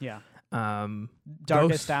humane. Yeah.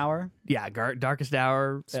 Darkest Hour. Yeah, Darkest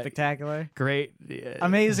Hour. Spectacular. Great.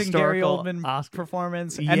 Amazing Gary Oldman Oscar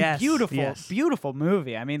performance. And beautiful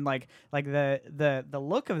movie. I mean, like the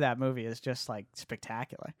look of that movie is just like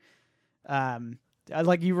spectacular.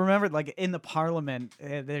 Like you remember, like in the Parliament,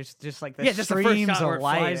 there's just like the streams of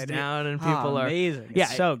light flies down and people are amazing.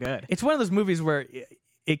 It's so good. It's one of those movies where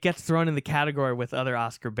it gets thrown in the category with other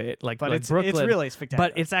Oscar bait, but it's Brooklyn. It's really spectacular.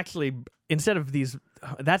 But it's actually instead of these.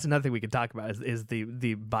 That's another thing we could talk about is the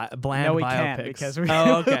bland no, we biopics. Can't because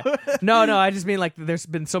okay. No, I just mean like there's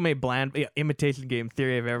been so many bland Imitation Game,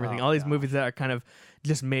 Theory of Everything, all these movies that are kind of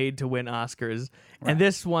just made to win Oscars. Right. And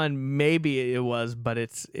this one maybe it was, but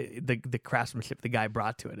the craftsmanship the guy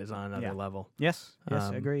brought to it is on another level. Yes,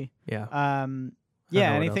 agree. Yeah.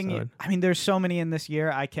 Anything. I mean, there's so many in this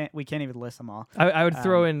year. We can't even list them all. I would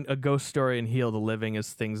throw in A Ghost Story and Heal the Living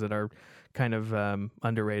as things that are kind of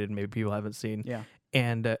underrated. Maybe people haven't seen. Yeah.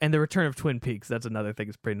 And the return of Twin Peaks. That's another thing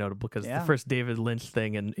that's pretty notable because the first David Lynch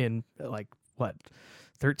thing in like what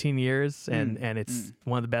 13 years, and it's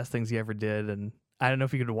one of the best things he ever did. And I don't know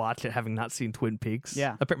if you could watch it having not seen Twin Peaks.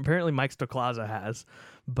 Yeah. Apparently Mike Stoklaza has,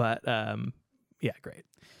 but great.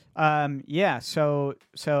 So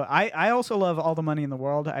I also love All the Money in the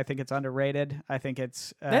World. I think it's underrated. I think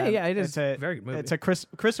it's it is a very good movie. It's a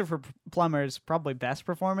Christopher Plummer's probably best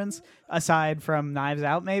performance aside from Knives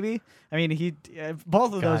Out. Maybe I mean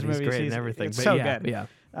both of those movies. He's great and everything. It's but so good. Yeah.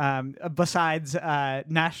 Besides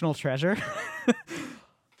National Treasure.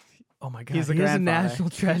 Oh my god, He's the he is a grandfather. national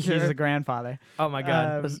treasure. He's the grandfather. Oh my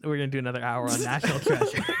god, we're gonna do another hour on national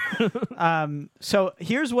treasure. So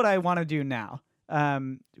here's what I want to do now.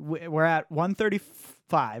 We're at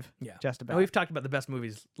 135. Yeah, just about. And we've talked about the best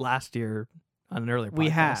movies last year on an earlier podcast, We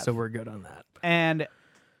have. so we're good on that. And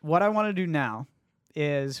what I want to do now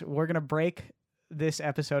is we're gonna break this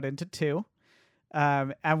episode into two.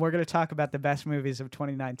 And we're going to talk about the best movies of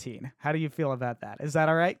 2019. How do you feel about that? Is that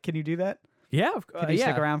all right? Can you do that? Yeah, Can you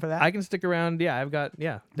stick around for that? I can stick around. Yeah, I've got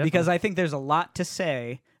definitely. Because I think there's a lot to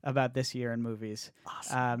say about this year in movies.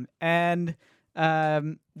 Awesome.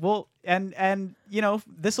 Well, and you know,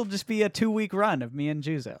 this will just be a 2-week run of me and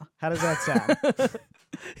Juzo. How does that sound?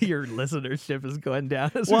 Your listenership is going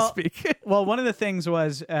down as Well, we speak. Well, one of the things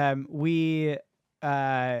was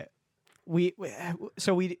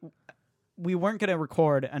we weren't going to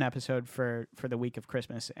record an episode for the week of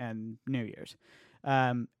Christmas and New Year's,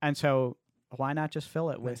 and so why not just fill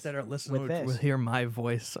it with Instead, our listeners this? will hear my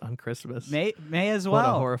voice on Christmas. May as What a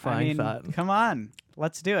well. horrifying thought. Come on,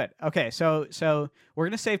 let's do it. Okay, so we're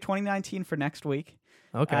gonna save 2019 for next week.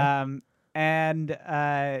 Okay. I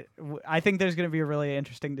think there's going to be a really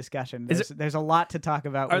interesting discussion. There's a lot to talk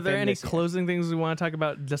about. Are there any this year. closing things we want to talk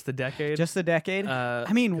about? Just the decade. Just the decade.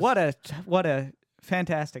 I mean, what a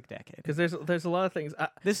fantastic decade. Because there's a lot of things.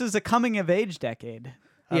 This is a coming of age decade.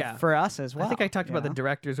 For us as well. I think I talked about the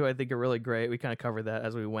directors who I think are really great. We kind of covered that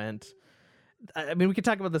as we went. I mean, we could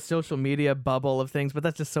talk about the social media bubble of things, but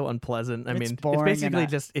that's just so unpleasant. I mean, boring it's basically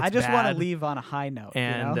just. It's I just want bad. to leave on a high note.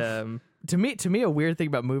 And you know? to me, a weird thing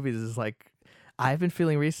about movies is like I've been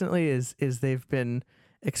feeling recently is they've been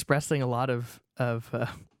expressing a lot of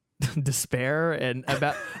despair and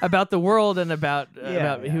about the world and about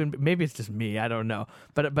human. Maybe it's just me. I don't know.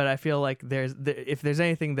 But I feel like if there's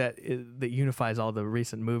anything that unifies all the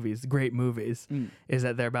recent movies, great movies, is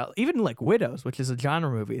that they're about even like Widows, which is a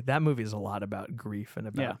genre movie. That movie is a lot about grief and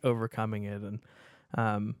about overcoming it. And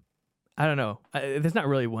I don't know. There's not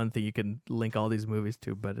really one thing you can link all these movies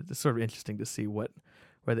to, but it's sort of interesting to see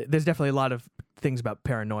there's definitely a lot of things about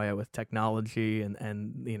paranoia with technology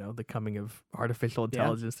and you know the coming of artificial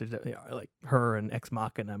intelligence. There's like Her and Ex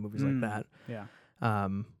Machina movies like that. Yeah.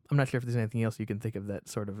 I'm not sure if there's anything else you can think of that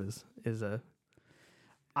sort of is a.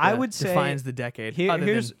 I would say defines the decade.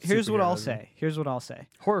 Here's what I'll superheroes. say. Here's what I'll say.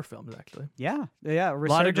 Horror films, actually. Yeah. lot of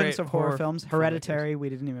Resurgence great of horror horror films. Hereditary, we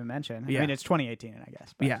didn't even mention. I Yeah. mean, it's 2018, I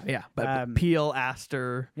guess. But, Yeah. But Peele,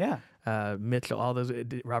 Astor, Yeah. Mitchell, all those,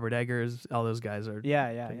 Robert Eggers, all those guys are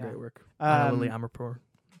Yeah. great work. Anna Lily Amirpour,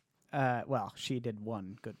 Well, she did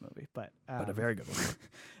one good movie, but a very good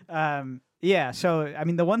one. yeah. So, I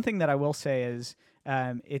mean, the one thing that I will say is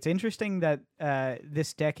it's interesting that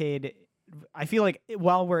this decade, I feel like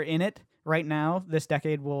while we're in it right now, this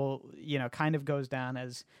decade will, kind of goes down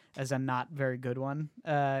as a not very good one.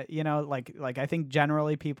 Like I think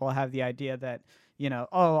generally people have the idea that,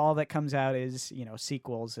 all that comes out is,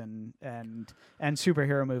 sequels and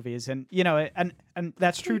superhero movies. And, and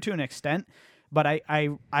that's true to an extent. But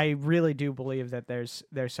I really do believe that there's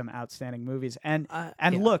some outstanding movies. And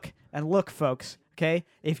look, folks, okay?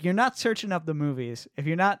 If you're not searching up the movies, if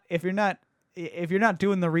you're not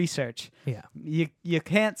doing the research, you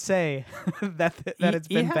can't say that it's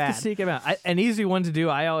been bad. You have to seek them out. An easy one to do.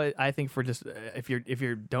 I think for just if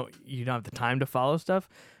you don't have the time to follow stuff.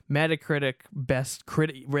 Metacritic best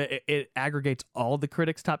critic, it aggregates all the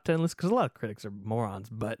critics' top 10 lists because a lot of critics are morons.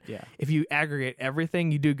 But if you aggregate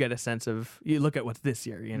everything, you do get a sense of. You look at what's this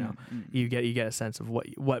year. You get a sense of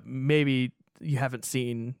what maybe you haven't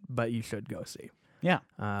seen, but you should go see. Yeah.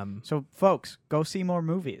 So, folks, go see more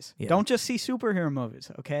movies. Yeah. Don't just see superhero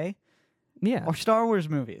movies, okay? Yeah. Or Star Wars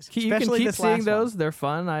movies. You can especially keep this seeing last those. one. They're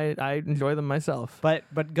fun. I enjoy them myself.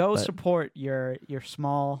 But go support your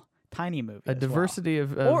small, tiny movie. A diversity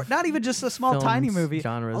of or not even just a small, films, tiny movie.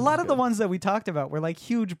 genres A lot is of the good. ones that we talked about were like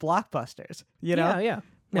huge blockbusters. You know? Yeah.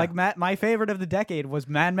 Like my favorite of the decade was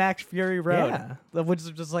Mad Max Fury Road, which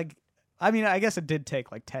is just like. I mean, I guess it did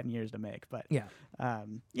take like 10 years to make, but it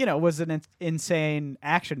was an insane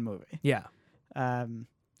action movie. Yeah.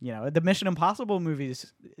 The Mission Impossible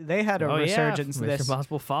movies, they had a resurgence Mission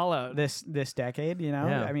Impossible Fallout. this decade,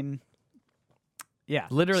 Yeah. I mean,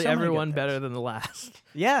 Literally so many good everyone things. better than the last.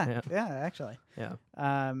 Yeah, actually.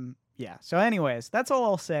 Yeah. So anyways, that's all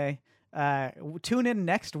I'll say. Tune in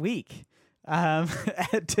next week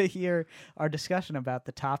to hear our discussion about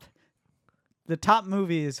the top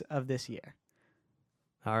movies of this year.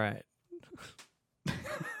 All right.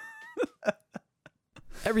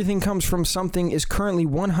 Everything Comes From Something is currently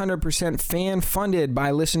 100% fan-funded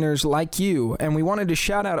by listeners like you, and we wanted to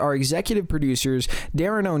shout out our executive producers,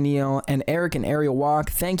 Darren O'Neill and Eric and Ariel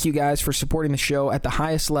Walk. Thank you guys for supporting the show at the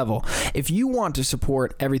highest level. If you want to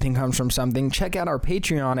support Everything Comes From Something, check out our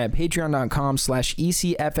Patreon at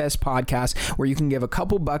patreon.com/ECFS podcast, where you can give a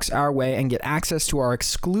couple bucks our way and get access to our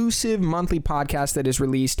exclusive monthly podcast that is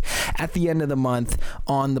released at the end of the month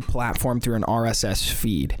on the platform through an RSS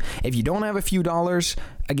feed. If you don't have a few dollars,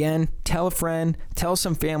 again, tell a friend, tell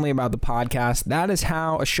some family about the podcast. That is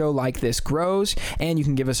how a show like this grows, and you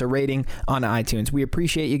can give us a rating on iTunes. We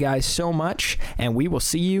appreciate you guys so much, and we will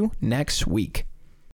see you next week.